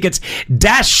got your tickets.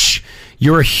 Dash,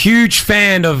 you're a huge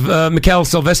fan of Mikaël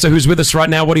Silvestre, who's with us right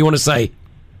now. What do you want to say?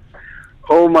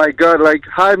 Oh my God!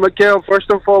 Hi, Mikaël.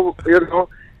 First of all,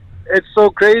 it's so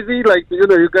crazy.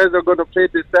 You guys are going to play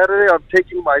this Saturday. I'm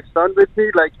taking my son with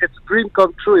me. It's a dream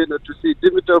come true, to see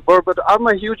Dimitri Berbatov. I'm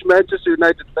a huge Manchester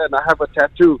United fan. I have a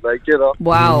tattoo,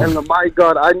 Wow. And my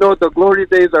God, I know the glory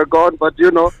days are gone, but,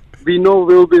 we know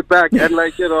we'll be back. And,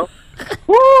 woo!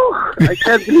 I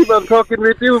can't believe I'm talking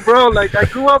with you, bro. I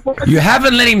grew up with you.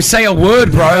 Haven't let him say a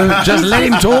word, bro. Just let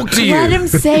him talk to you. Let him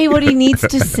say what he needs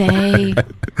to say.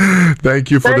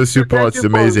 Thank you for the support. It's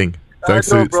amazing. Thank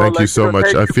you so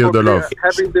much. I feel the love.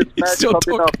 Having this match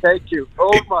coming up. Thank you.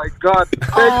 Oh my God.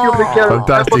 Thank you, Mikaël.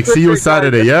 Fantastic. See you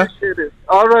Saturday, yeah?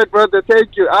 All right, brother.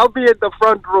 Thank you. I'll be in the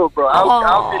front row, bro.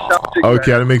 I'll be shouting.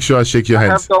 Okay, I'll make sure I shake your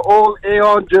hands. I have the old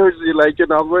Aeon jersey,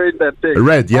 I'm wearing that thing.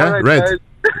 Red, yeah? Right, red.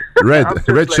 Guys.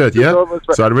 Red shirt, yeah?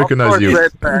 So I recognize you.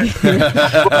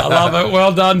 I love it.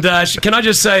 Well done, Dash. Can I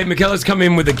just say, Mikaël has come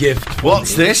in with a gift.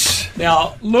 What's this?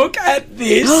 Now, look at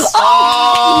this. Look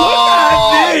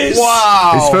at this.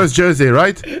 Wow. His first jersey,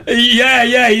 right?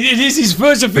 Yeah. It is his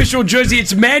first official jersey.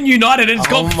 It's Man United and it's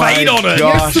got fade on it.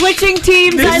 You're switching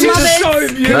teams. This I love is it. so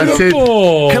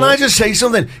beautiful. Can I just say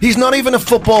something? He's not even a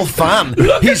football fan.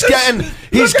 He's getting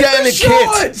a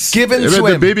kit given to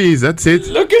him. The babies, that's it.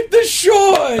 Look at the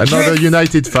shorts. Another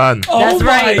United fan. That's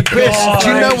right. Chris, do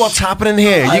you know what's happening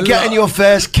here? You're getting your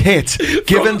first kit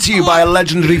given to you by a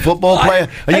legendary football player.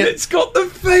 And it's got the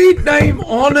Fade name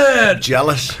on it.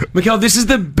 Jealous. Mikaël, this is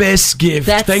the best gift.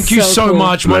 That's Thank you so cool.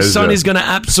 much. My Pleasure. son is going to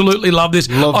absolutely love this.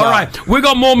 Love All that. right, we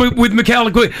got more with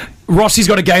Mikaël. Rossi's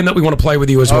got a game that we want to play with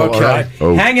you as well. Okay. All right?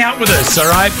 Oh. Hang out with us, all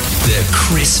right? The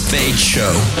Chris Fade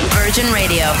Show. Virgin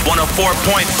Radio.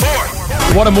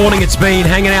 104.4. What a morning it's been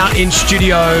hanging out in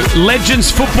studio.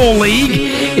 Legends Football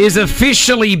League is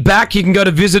officially back. You can go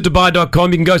to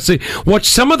visitdubai.com. You can go watch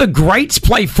some of the greats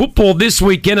play football this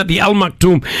weekend at the Al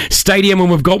Maktoum Stadium.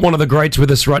 And we've got one of the greats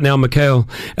with us right now. Mikaël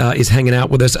is hanging out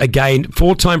with us again.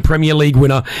 4-time Premier League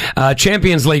winner,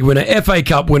 Champions League winner, FA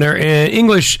Cup winner,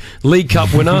 English League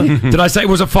Cup winner. Did I say it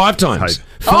was a 5 times?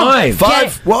 Five.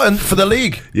 What, and for the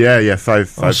league? Yeah,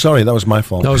 5. Oh, sorry, that was my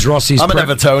fault. That was Rossi's. I'm an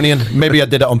Evertonian. Maybe I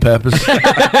did it on purpose.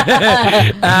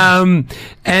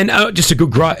 And just a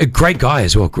great guy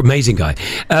as well. Amazing guy.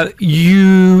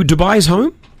 Dubai is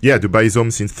home? Yeah, Dubai is home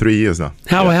since 3 years now.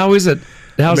 How is it?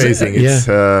 How's amazing. It? It's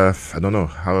I don't know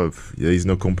how. There is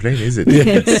no complaint, is it?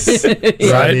 It's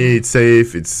sunny, it's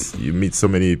safe. You meet so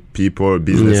many people.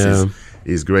 Businesses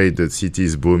is great. The city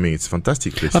is booming. It's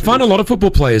fantastic place. I find a lot of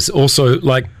football players also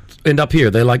end up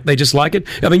here. They just like it.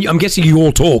 I mean, I'm guessing you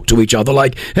all talk to each other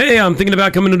like, hey, I'm thinking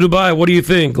about coming to Dubai. What do you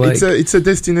think? It's a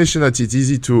destination that it's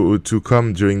easy to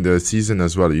come during the season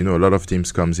as well. You know, a lot of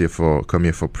teams come here for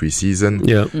pre-season.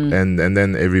 Yeah. And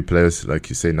then every players, like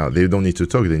you say now, they don't need to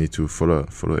talk. They need to follow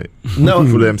it. No.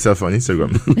 Follow themselves on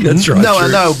Instagram. That's right. No, I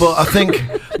know, but I think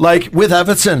with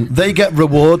Everton, they get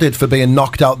rewarded for being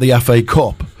knocked out the FA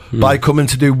Cup by coming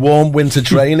to do warm winter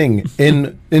training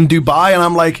in Dubai, and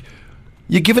I'm like,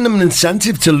 you're giving them an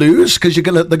incentive to lose because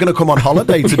they're gonna come on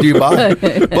holiday to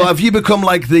Dubai. But have you become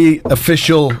like the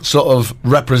official sort of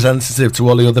representative to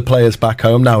all the other players back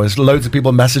home now? Is loads of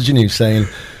people messaging you saying,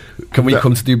 can we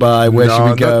come to Dubai? Where should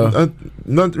we go?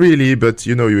 Not really, but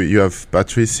you know, you have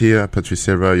Patrice here, Patrice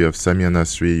Evra, you have Samir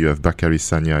Nasri, you have Bakary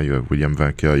Sagna, you have William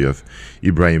Vainqueur, you have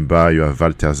Ibrahim Ba, you have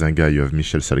Walter Zenga, you have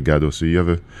Michel Salgado. So you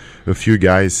have a few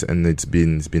guys, and it's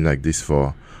been like this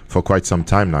for quite some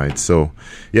time now. So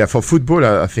yeah, for football,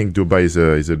 I think Dubai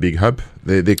is a big hub.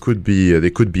 They could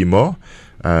be more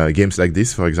games like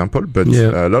this, for example, but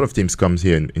a lot of teams come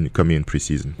here in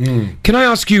pre-season. Can I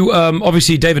ask you,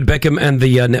 obviously David Beckham and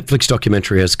the Netflix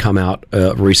documentary has come out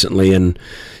recently, and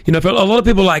you know, for a lot of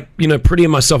people like, you know, Pretty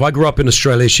and myself, I grew up in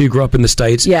Australia, she grew up in the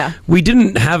States. Yeah. We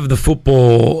didn't have the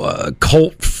football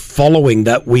cult following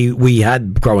that we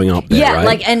had growing up there, yeah, right?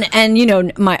 like and you know,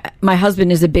 my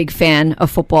husband is a big fan of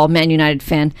football, Man United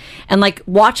fan, and like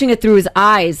watching it through his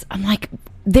eyes, I'm like,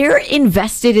 they're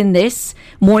invested in this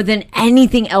more than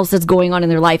anything else that's going on in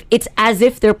their life. It's as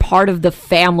if they're part of the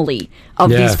family of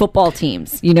these football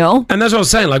teams, you know? And that's what I was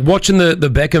saying, like watching the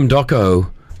Beckham doco,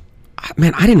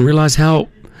 man, I didn't realize how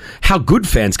good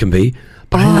fans can be,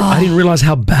 but I didn't realize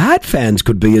how bad fans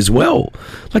could be as well.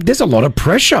 Like, there's a lot of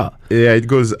pressure. Yeah, it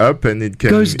goes up and it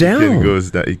goes down.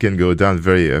 It can go down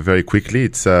very very quickly.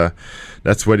 It's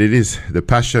that's what it is. The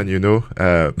passion, you know,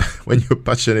 when you're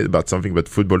passionate about something. But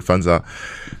football fans are,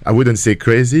 I wouldn't say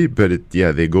crazy, but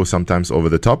they go sometimes over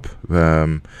the top.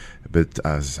 But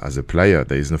as a player,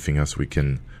 there is nothing else we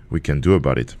can do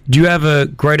about it. Do you have a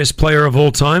greatest player of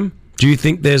all time? Do you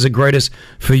think there's a greatest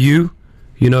for you?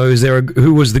 You know, who's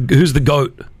the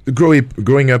GOAT?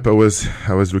 Growing up, I was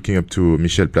looking up to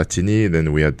Michel Platini.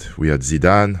 Then we had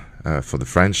Zidane for the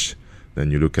French.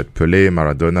 Then you look at Pelé,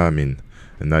 Maradona. I mean,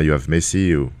 and now you have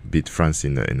Messi, who beat France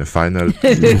in the final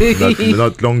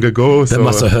not long ago. That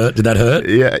must have hurt. Did that hurt?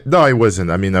 Yeah, no, it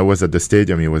wasn't. I mean, I was at the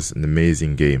stadium. It was an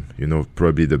amazing game. You know,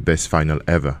 probably the best final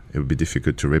ever. It would be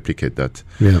difficult to replicate that.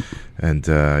 Yeah. And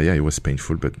it was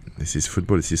painful, but this is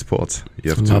football, this is sport. You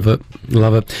have to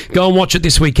love it. Go and watch it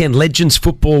this weekend. Legends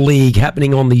Football League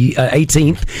happening on the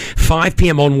 18th, 5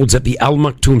 p.m. onwards at the Al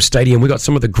Maktoum Stadium. We got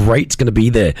some of the greats going to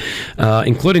be there,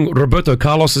 including Roberto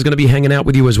Carlos is going to be hanging out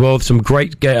with you as well. Some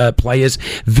great players.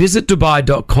 Visit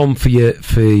Dubai.com for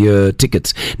your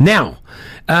tickets. Now,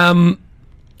 this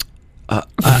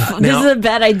is a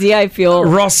bad idea, I feel.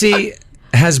 Rossi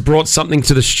has brought something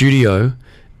to the studio,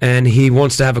 and he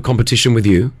wants to have a competition with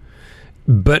you.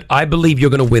 But I believe you're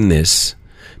going to win this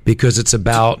because it's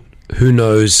about who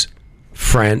knows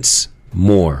France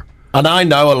more. And I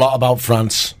know a lot about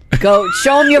France. Go,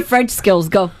 show him your French skills.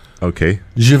 Go. Okay.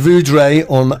 Je voudrais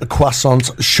un croissant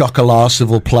chocolat, s'il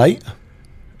vous plaît.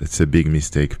 It's a big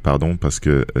mistake, pardon, parce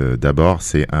que d'abord,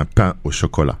 c'est un pain au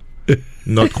chocolat.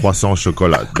 Not croissant au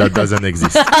chocolat. That doesn't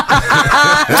exist.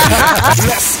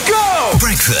 Let's go!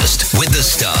 Breakfast with the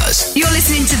stars. You're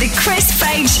listening to the Chris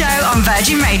Fade Show on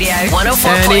Virgin Radio 104.4.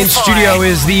 And in studio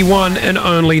is the one and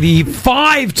only, the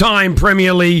 5-time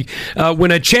Premier League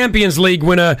winner, Champions League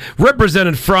winner,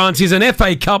 represented France. He's an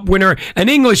FA Cup winner, an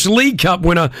English League Cup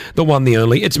winner, the one, the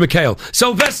only. It's Mikaël.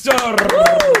 Silvestre!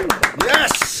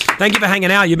 Yes! Thank you for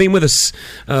hanging out. You've been with us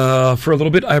for a little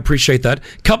bit. I appreciate that.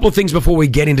 Couple of things before we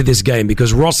get into this game,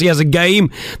 because Rossi has a game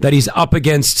that he's up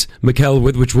against Mikaël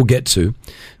with, which we'll get to.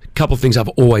 A couple of things I've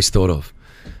always thought of.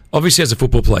 Obviously, as a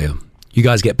football player, you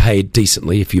guys get paid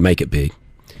decently if you make it big.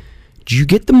 Do you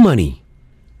get the money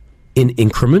in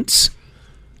increments?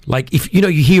 Like, if you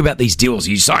hear about these deals,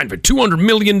 you sign for $200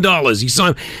 million.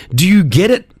 Do you get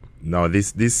it? No,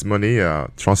 this money,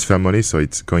 transfer money, so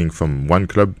it's going from one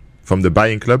club, from the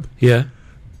buying club, to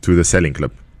the selling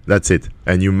club. That's it.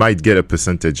 And you might get a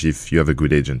percentage if you have a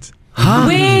good agent. Huh?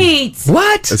 Wait!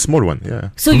 What? A small one, yeah.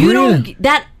 So you don't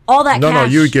that all that No,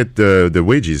 cash? you get the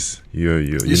wages.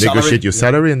 You negotiate your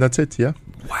salary, and that's it. Yeah.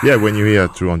 Wow. Yeah, when you hear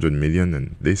 200 million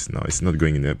and this, no, it's not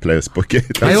going in a player's pocket.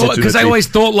 Because I always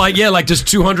thought, just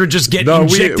 200 just get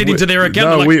injected into their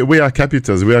account. No, we are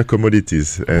capitals, we are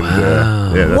commodities, and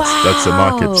that's a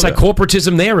market. It's like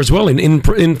corporatism there as well.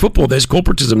 In football, there's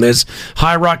corporatism. There's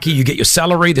hierarchy. You get your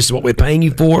salary. This is what we're paying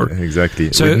you for.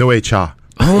 Exactly. So, with no HR.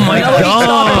 Oh my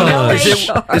God!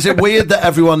 Is it weird that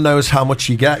everyone knows how much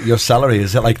you get, your salary?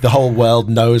 Is it like the whole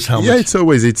world knows how much? Yeah, it's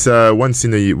always one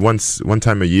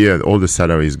time a year. All the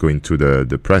salaries go into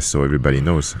the press, so everybody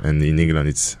knows. And in England,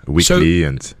 it's weekly.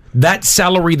 And that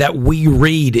salary that we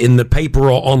read in the paper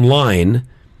or online,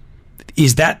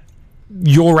 is that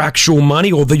your actual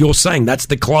money, or you're saying that's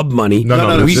the club money?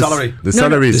 No, the salary. The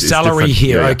salary is the salary different.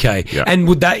 here. Yeah, okay, yeah. and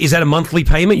is that a monthly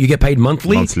payment? You get paid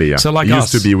monthly. Monthly, yeah. So like it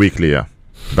us. used to be weekly, yeah.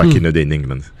 Back in the day in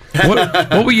England.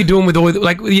 What were you doing with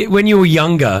when you were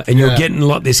younger and you're getting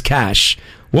this cash?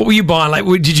 What were you buying? Like,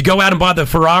 did you go out and buy the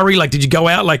Ferrari? Like, did you go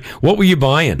out? Like, what were you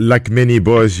buying? Like many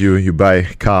boys, you buy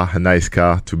a nice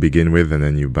car to begin with, and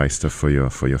then you buy stuff for your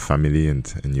family and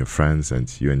your friends,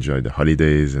 and you enjoy the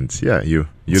holidays, and you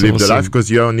live the life, because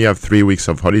you only have 3 weeks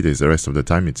of holidays. The rest of the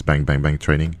time, it's bang, bang, bang,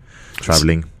 training,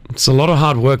 traveling. It's a lot of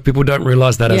hard work. People don't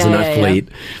realize that as an athlete.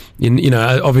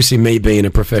 Obviously me being a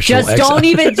professional.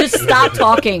 Just stop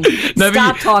talking.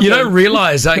 Stop talking. You don't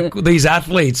realize these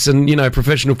athletes and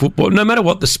professional football. No matter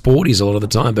what the sport is, a lot of the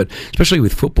time, but especially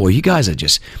with football, you guys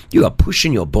are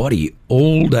pushing your body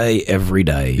all day, every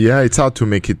day. Yeah, it's hard to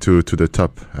make it to the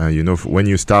top. When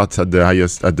you start at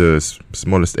the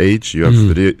smallest age, you have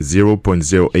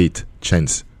 0.08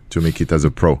 chance to make it as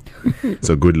a pro.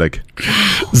 So good luck.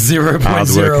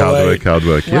 0.08. Hard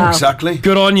work. Yeah, exactly.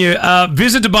 Good on you.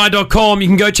 Visit Dubai.com. You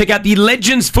can go check out the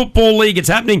Legends Football League. It's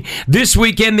happening this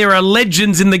weekend. There are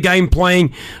legends in the game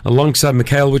playing alongside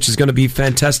Mikaël, which is going to be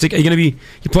fantastic. Are you going to be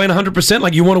playing 100%?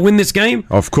 Like, you want to win this game?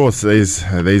 Of course. There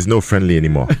is no friendly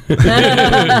anymore.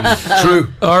 True.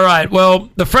 All right. Well,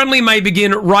 the friendly may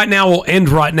begin right now or end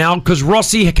right now, because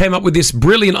Rossi came up with this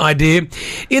brilliant idea.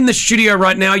 In the studio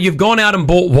right now, you've gone out and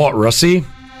bought what, Rossi?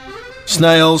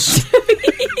 Snails.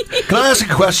 Can I ask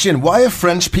a question? Why are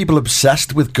French people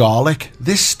obsessed with garlic?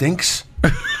 This stinks.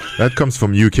 That comes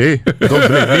from UK. Don't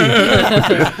blame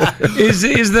me.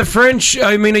 Is the French?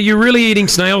 I mean, are you really eating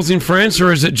snails in France,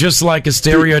 or is it just like a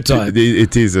stereotype?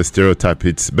 It is a stereotype.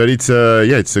 It's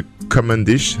a common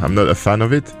dish. I'm not a fan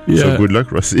of it. Yeah. So good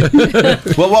luck, Rossi.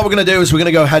 Well, what we're going to do is we're going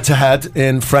to go head to head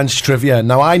in French trivia.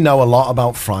 Now, I know a lot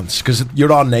about France because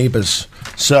you're our neighbours.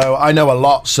 So I know a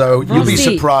lot. So you'll be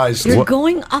surprised. You're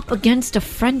going up against a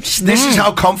French man. This is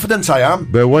how confident I am.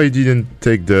 But why didn't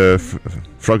take the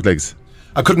frog legs?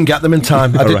 I couldn't get them in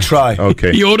time. I did try.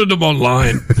 Okay. He ordered them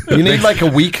online. You need like a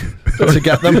week to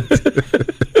get them.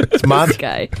 It's mad. This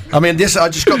guy. I mean, I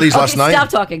just got these last night. Stop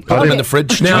talking. Got them in the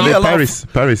fridge. Now,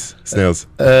 Paris snails.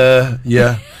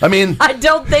 Yeah. I mean, I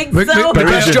don't think so.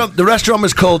 The restaurant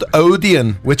was called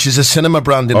Odeon, which is a cinema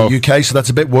brand in the UK, so that's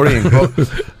a bit worrying. But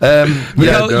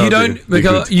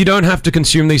you don't have to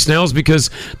consume these snails, because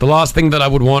the last thing that I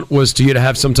would want was you to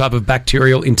have some type of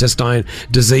bacterial intestine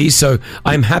disease. So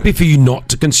I'm happy for you not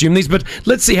to consume these, but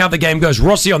let's see how the game goes.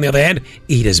 Rossi, on the other hand,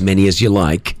 eat as many as you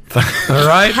like. All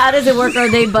right. How does it work? Are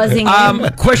they buzzing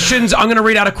in? Questions. I'm going to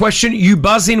read out a question. You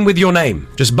buzz in with your name.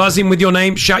 Just buzz in with your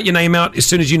name. Shout your name out as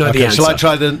soon as you know the answer. Shall I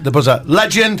try the buzzer?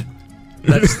 Legend.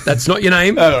 That's not your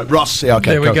name. Ross. Yeah,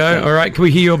 okay. There we go. All right. Can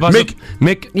we hear your buzzer?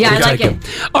 Mick. Yeah, I like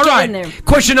it. All right.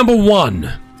 Question number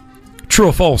 1. True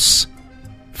or false?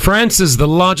 France is the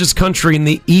largest country in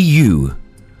the EU.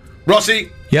 Rossi.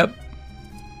 Yep.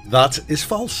 That is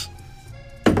false.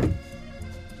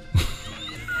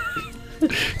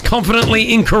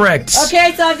 Confidently incorrect.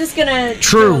 Okay, so I'm just gonna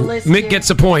True. Mick here. gets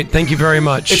a point. Thank you very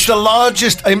much. It's the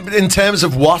largest in terms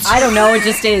of what? I don't know. It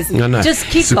just is. No. Just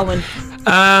keep going.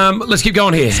 Let's keep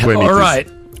going here. All right.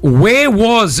 Where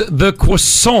was the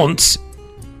croissant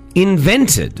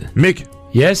invented? Mick.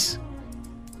 Yes.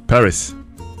 Paris.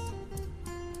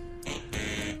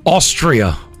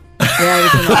 Austria.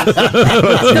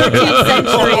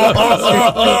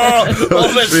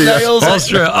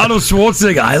 Austria. Arnold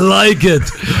Schwarzenegger. I like it.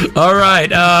 All right.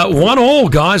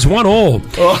 1-1, guys.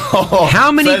 1-1.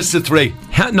 How many? First to 3.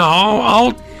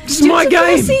 This is my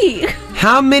game.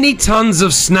 How many tons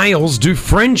of snails do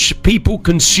French people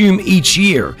consume each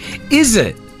year? Is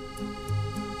it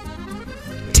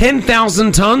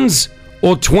 10,000 tons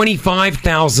or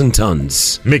 25,000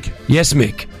 tons? Mick. Yes,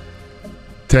 Mick.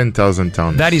 10,000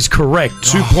 tons. That is correct.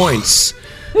 2 points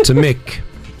to Mick.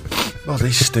 Oh, they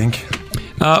stink.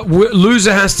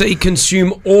 Loser has to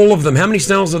consume all of them. How many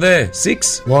snails are there?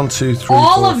 6? 1, 2, 3,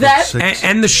 All 4, of them? 6.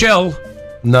 And the shell.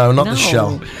 No, not the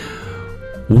shell.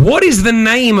 What is the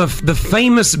name of the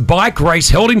famous bike race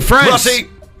held in France? Rossi.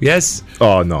 Yes.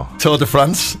 Oh, no. Tour de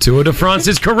France. Tour de France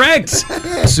is correct.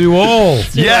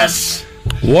 2-2. Yes.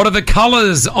 What are the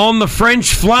colours on the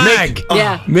French flag? Mick.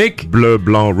 Yeah. Mick? Bleu,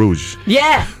 blanc, rouge.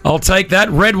 Yeah. I'll take that.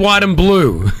 Red, white, and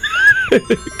blue.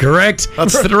 Correct.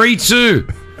 That's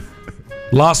 3-2.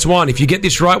 Last one. If you get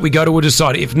this right, we go to a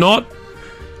decider. If not,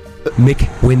 Mick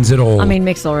wins it all. I mean,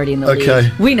 Mick's already in the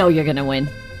lead. We know you're going to win.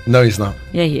 No, he's not.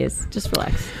 Yeah, he is. Just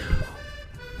relax.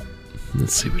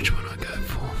 Let's see which one I go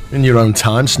for. In your own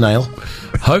time, snail.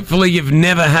 Hopefully you've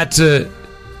never had to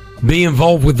be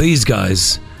involved with these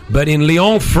guys. But in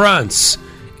Lyon, France,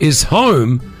 is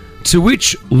home to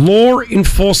which law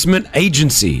enforcement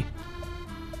agency?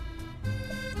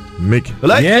 Mick.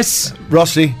 Yes.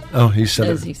 Rossi. Oh, he said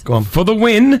it. Go on. For the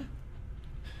win.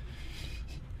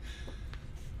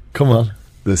 Come on.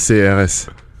 The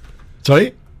CRS.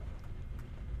 Sorry?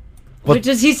 Which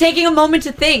is, he's taking a moment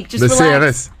to think. Just The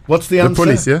relax. CRS. What's the answer? The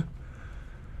police, yeah?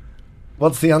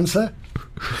 What's the answer?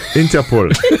 Interpol.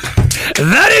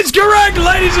 That is correct,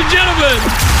 ladies and gentlemen.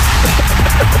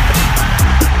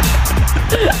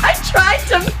 I tried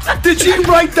to. Did you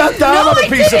write that down on a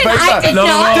piece of paper? I did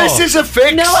not. This is a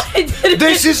fix. No, I didn't.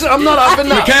 This is. I'm not having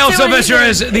that. Mikaël Silvestre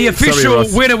is the official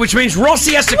Ross. winner, which means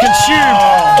Rossi has to consume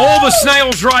all the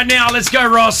snails right now. Let's go,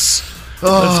 Ross.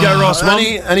 Let's go, Ross. Mum.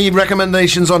 Any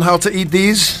recommendations on how to eat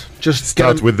these? Just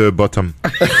Start with the bottom.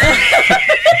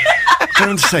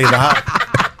 Don't say that.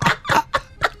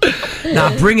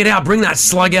 Now bring it out. Bring that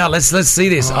slug out. Let's see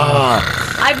this.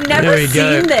 I've There never you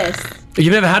go. seen this.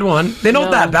 You've never had one? They're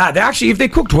not that bad. They're actually, if they're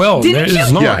cooked well, Didn't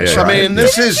it's you- nice. I mean,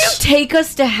 this Didn't is. you take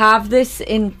us to have this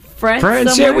in France? France,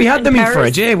 somewhere? yeah, we had them in Paris?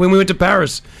 France, yeah, when we went to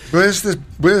Paris. Where's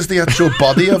the actual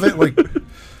body of it? Like,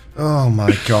 oh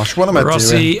my gosh, what am I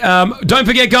Rossi, doing? don't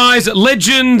forget, guys,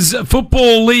 Legends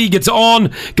Football League, it's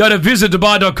on. Go to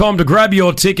visitdubai.com to grab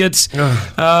your tickets.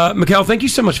 Mikaël, thank you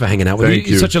so much for hanging out with me. Thank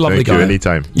You're you. such a lovely Thank guy. you,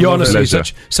 anytime. You're honestly Pleasure.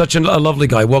 such a lovely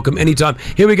guy. Welcome anytime.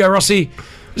 Here we go, Rossi.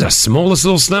 It's the smallest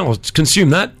little snail.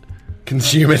 Consume that.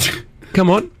 Consume it. Come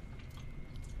on.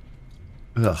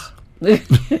 Ugh. There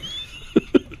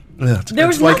It's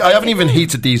was like I nothing- haven't even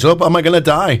heated these up. Am I going to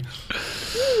die?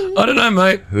 I don't know,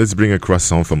 mate. Let's bring a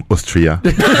croissant from Austria.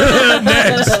 Virgin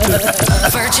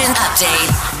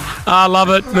update. I love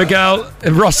it, Mikaël.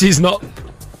 Rossi's not.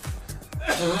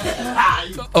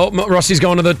 Oh, Rossi's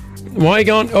going to the. Why are you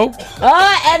going? Oh,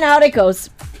 And out it goes.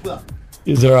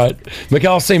 he's all right.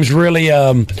 Mikaël seems really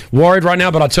worried right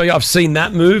now, but I tell you, I've seen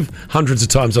that move hundreds of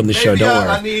times on this show. Maybe Don't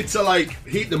I worry. need to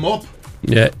heat them up.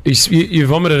 Yeah, you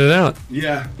vomited it out.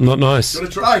 Yeah. Not nice. Gonna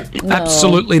try.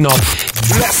 Absolutely not.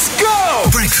 Let's go!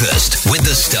 Breakfast with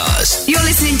the Stars. You're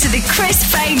listening to the Chris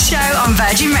Fade Show on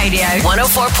Virgin Radio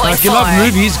 104.4. If you love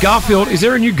movies, Garfield. Is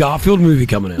there a new Garfield movie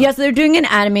coming out? Yes, they're doing an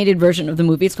animated version of the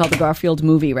movie. It's called the Garfield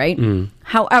movie, right?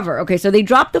 However, okay, so they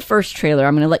dropped the first trailer.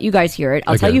 I'm going to let you guys hear it.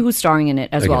 I'll tell you who's starring in it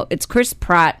as well. It's Chris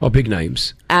Pratt Oh, big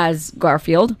names. as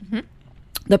Garfield.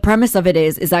 The premise of it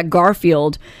is that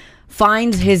Garfield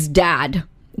finds his dad,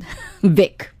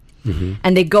 Vic,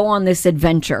 and they go on this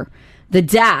adventure. The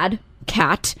dad,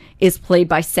 Cat, is played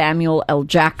by Samuel L.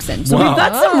 Jackson. So we've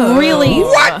got some really...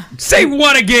 What? Say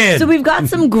what again? So we've got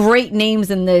some great names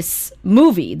in this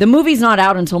movie. The movie's not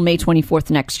out until May 24th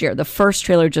next year. The first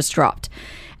trailer just dropped.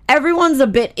 Everyone's a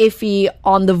bit iffy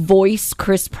on the voice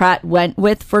Chris Pratt went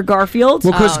with for Garfield.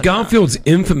 Well, because Garfield's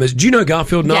infamous. Do you know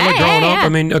Garfield, Nala, growing up? I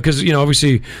mean, because,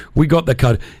 obviously we got that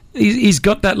cut. He's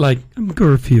got that, I'm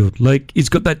Garfield. He's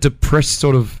got that depressed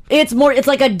sort of... It's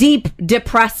like a deep,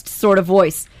 depressed sort of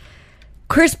voice.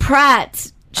 Chris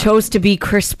Pratt chose to be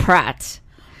Chris Pratt.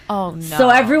 Oh, no. So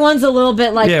everyone's a little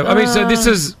bit like... Yeah, I mean, so this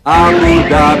is... Abu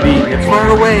Dhabi, it's far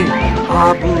away.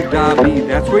 Abu Dhabi,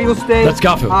 that's where you'll stay. That's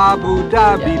Garfield. Abu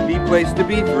Dhabi, the place to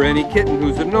be for any kitten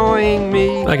who's annoying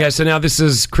me. Okay, so now this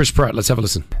is Chris Pratt. Let's have a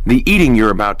listen. The eating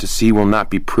you're about to see will not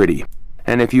be pretty.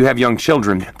 And if you have young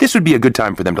children, this would be a good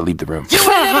time for them to leave the room. You ain't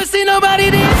never seen nobody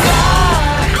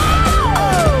this.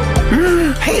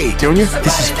 Hey, Junior,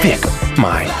 this is Vic,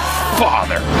 my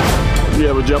father. You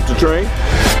ever jumped a train?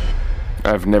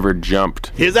 I've never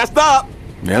jumped. Here's that stop.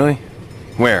 Really?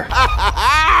 Where?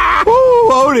 Ooh,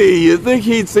 Odie, you think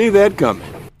he'd see that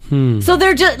coming? So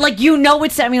they're just like,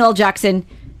 it's Samuel L. Jackson.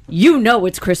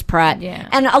 It's Chris Pratt. Yeah.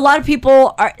 And a lot of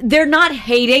people they're not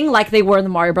hating like they were in the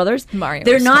Mario Brothers. They're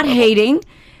was not horrible. hating.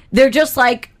 They're just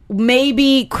like,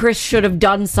 maybe Chris should have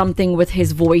done something with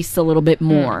his voice a little bit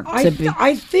more.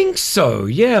 I think so.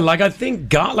 Yeah, like I think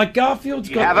Garfield's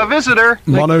got. Have a visitor.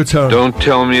 Monotone. Don't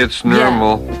tell me it's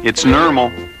normal. It's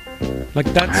normal. Like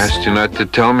that's. I asked you not to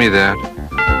tell me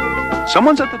that.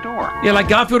 Someone's at the door. Yeah, like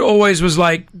Garfield always was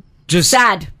like just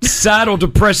sad or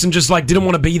depressed, and just like didn't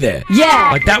want to be there. Yeah,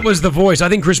 like that was the voice. I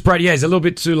think Chris Pratt, is a little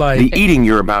bit too like. The eating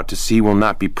you're about to see will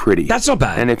not be pretty. That's not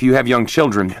bad. And if you have young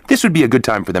children, this would be a good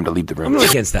time for them to leave the room. I'm not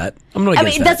against that.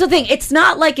 That's the thing. It's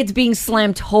not like it's being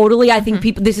slammed totally. I think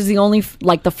people. This is the only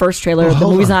the first trailer. Well, the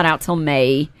hold movie's on. not out till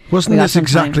May. Wasn't We got this some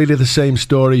time. exactly the same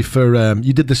story for...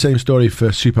 you did the same story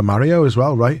for Super Mario as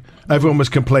well, right? Everyone was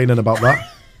complaining about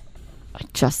that. I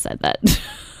just said that.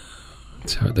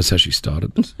 That's how she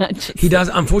started. He does.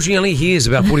 Unfortunately, only hears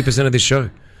about 40% of this show,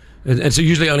 and so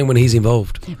usually only when he's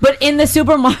involved. But in the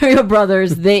Super Mario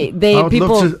Brothers, they I would people.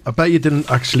 love to, I bet you didn't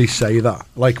actually say that.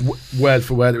 Like, word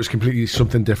for word, it was completely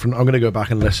something different. I'm going to go back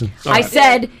and listen. I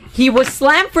said he was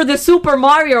slammed for the Super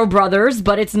Mario Brothers,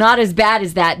 but it's not as bad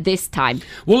as that this time.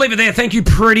 We'll leave it there. Thank you,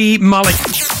 Pretty Mullet.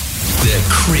 The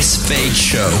Chris Fade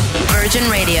Show. Virgin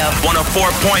Radio.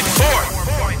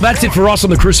 104.4. That's it for us on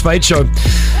the Chris Fade Show.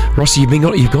 Rossi,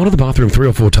 you've gone to the bathroom 3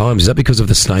 or 4 times. Is that because of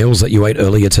the snails that you ate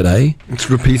earlier today? It's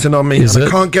repeating on me. Is and it?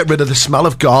 I can't get rid of the smell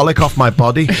of garlic off my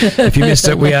body. If you missed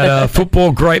it, we had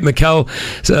football great Mikaël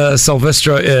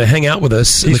Silvestre hang out with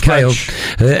us. He's Mikaël,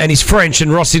 and he's French,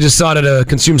 and Rossi decided to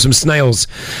consume some snails,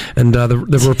 and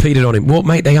they've repeated on him. Well,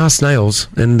 mate, they are snails,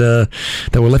 and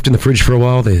they were left in the fridge for a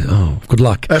while. Good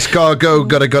luck. Escargot,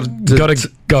 gotta go.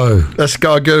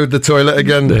 Escargot, the toilet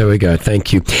again. There we go.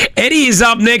 Thank you. Eddie is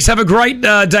up next. Have a great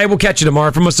day. We'll catch you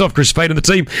tomorrow. From myself, Chris Fade, and the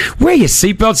team, wear your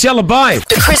seatbelts. Yalla, bye.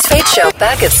 The Chris Fade Show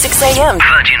back at 6 a.m.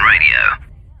 Virgin Radio.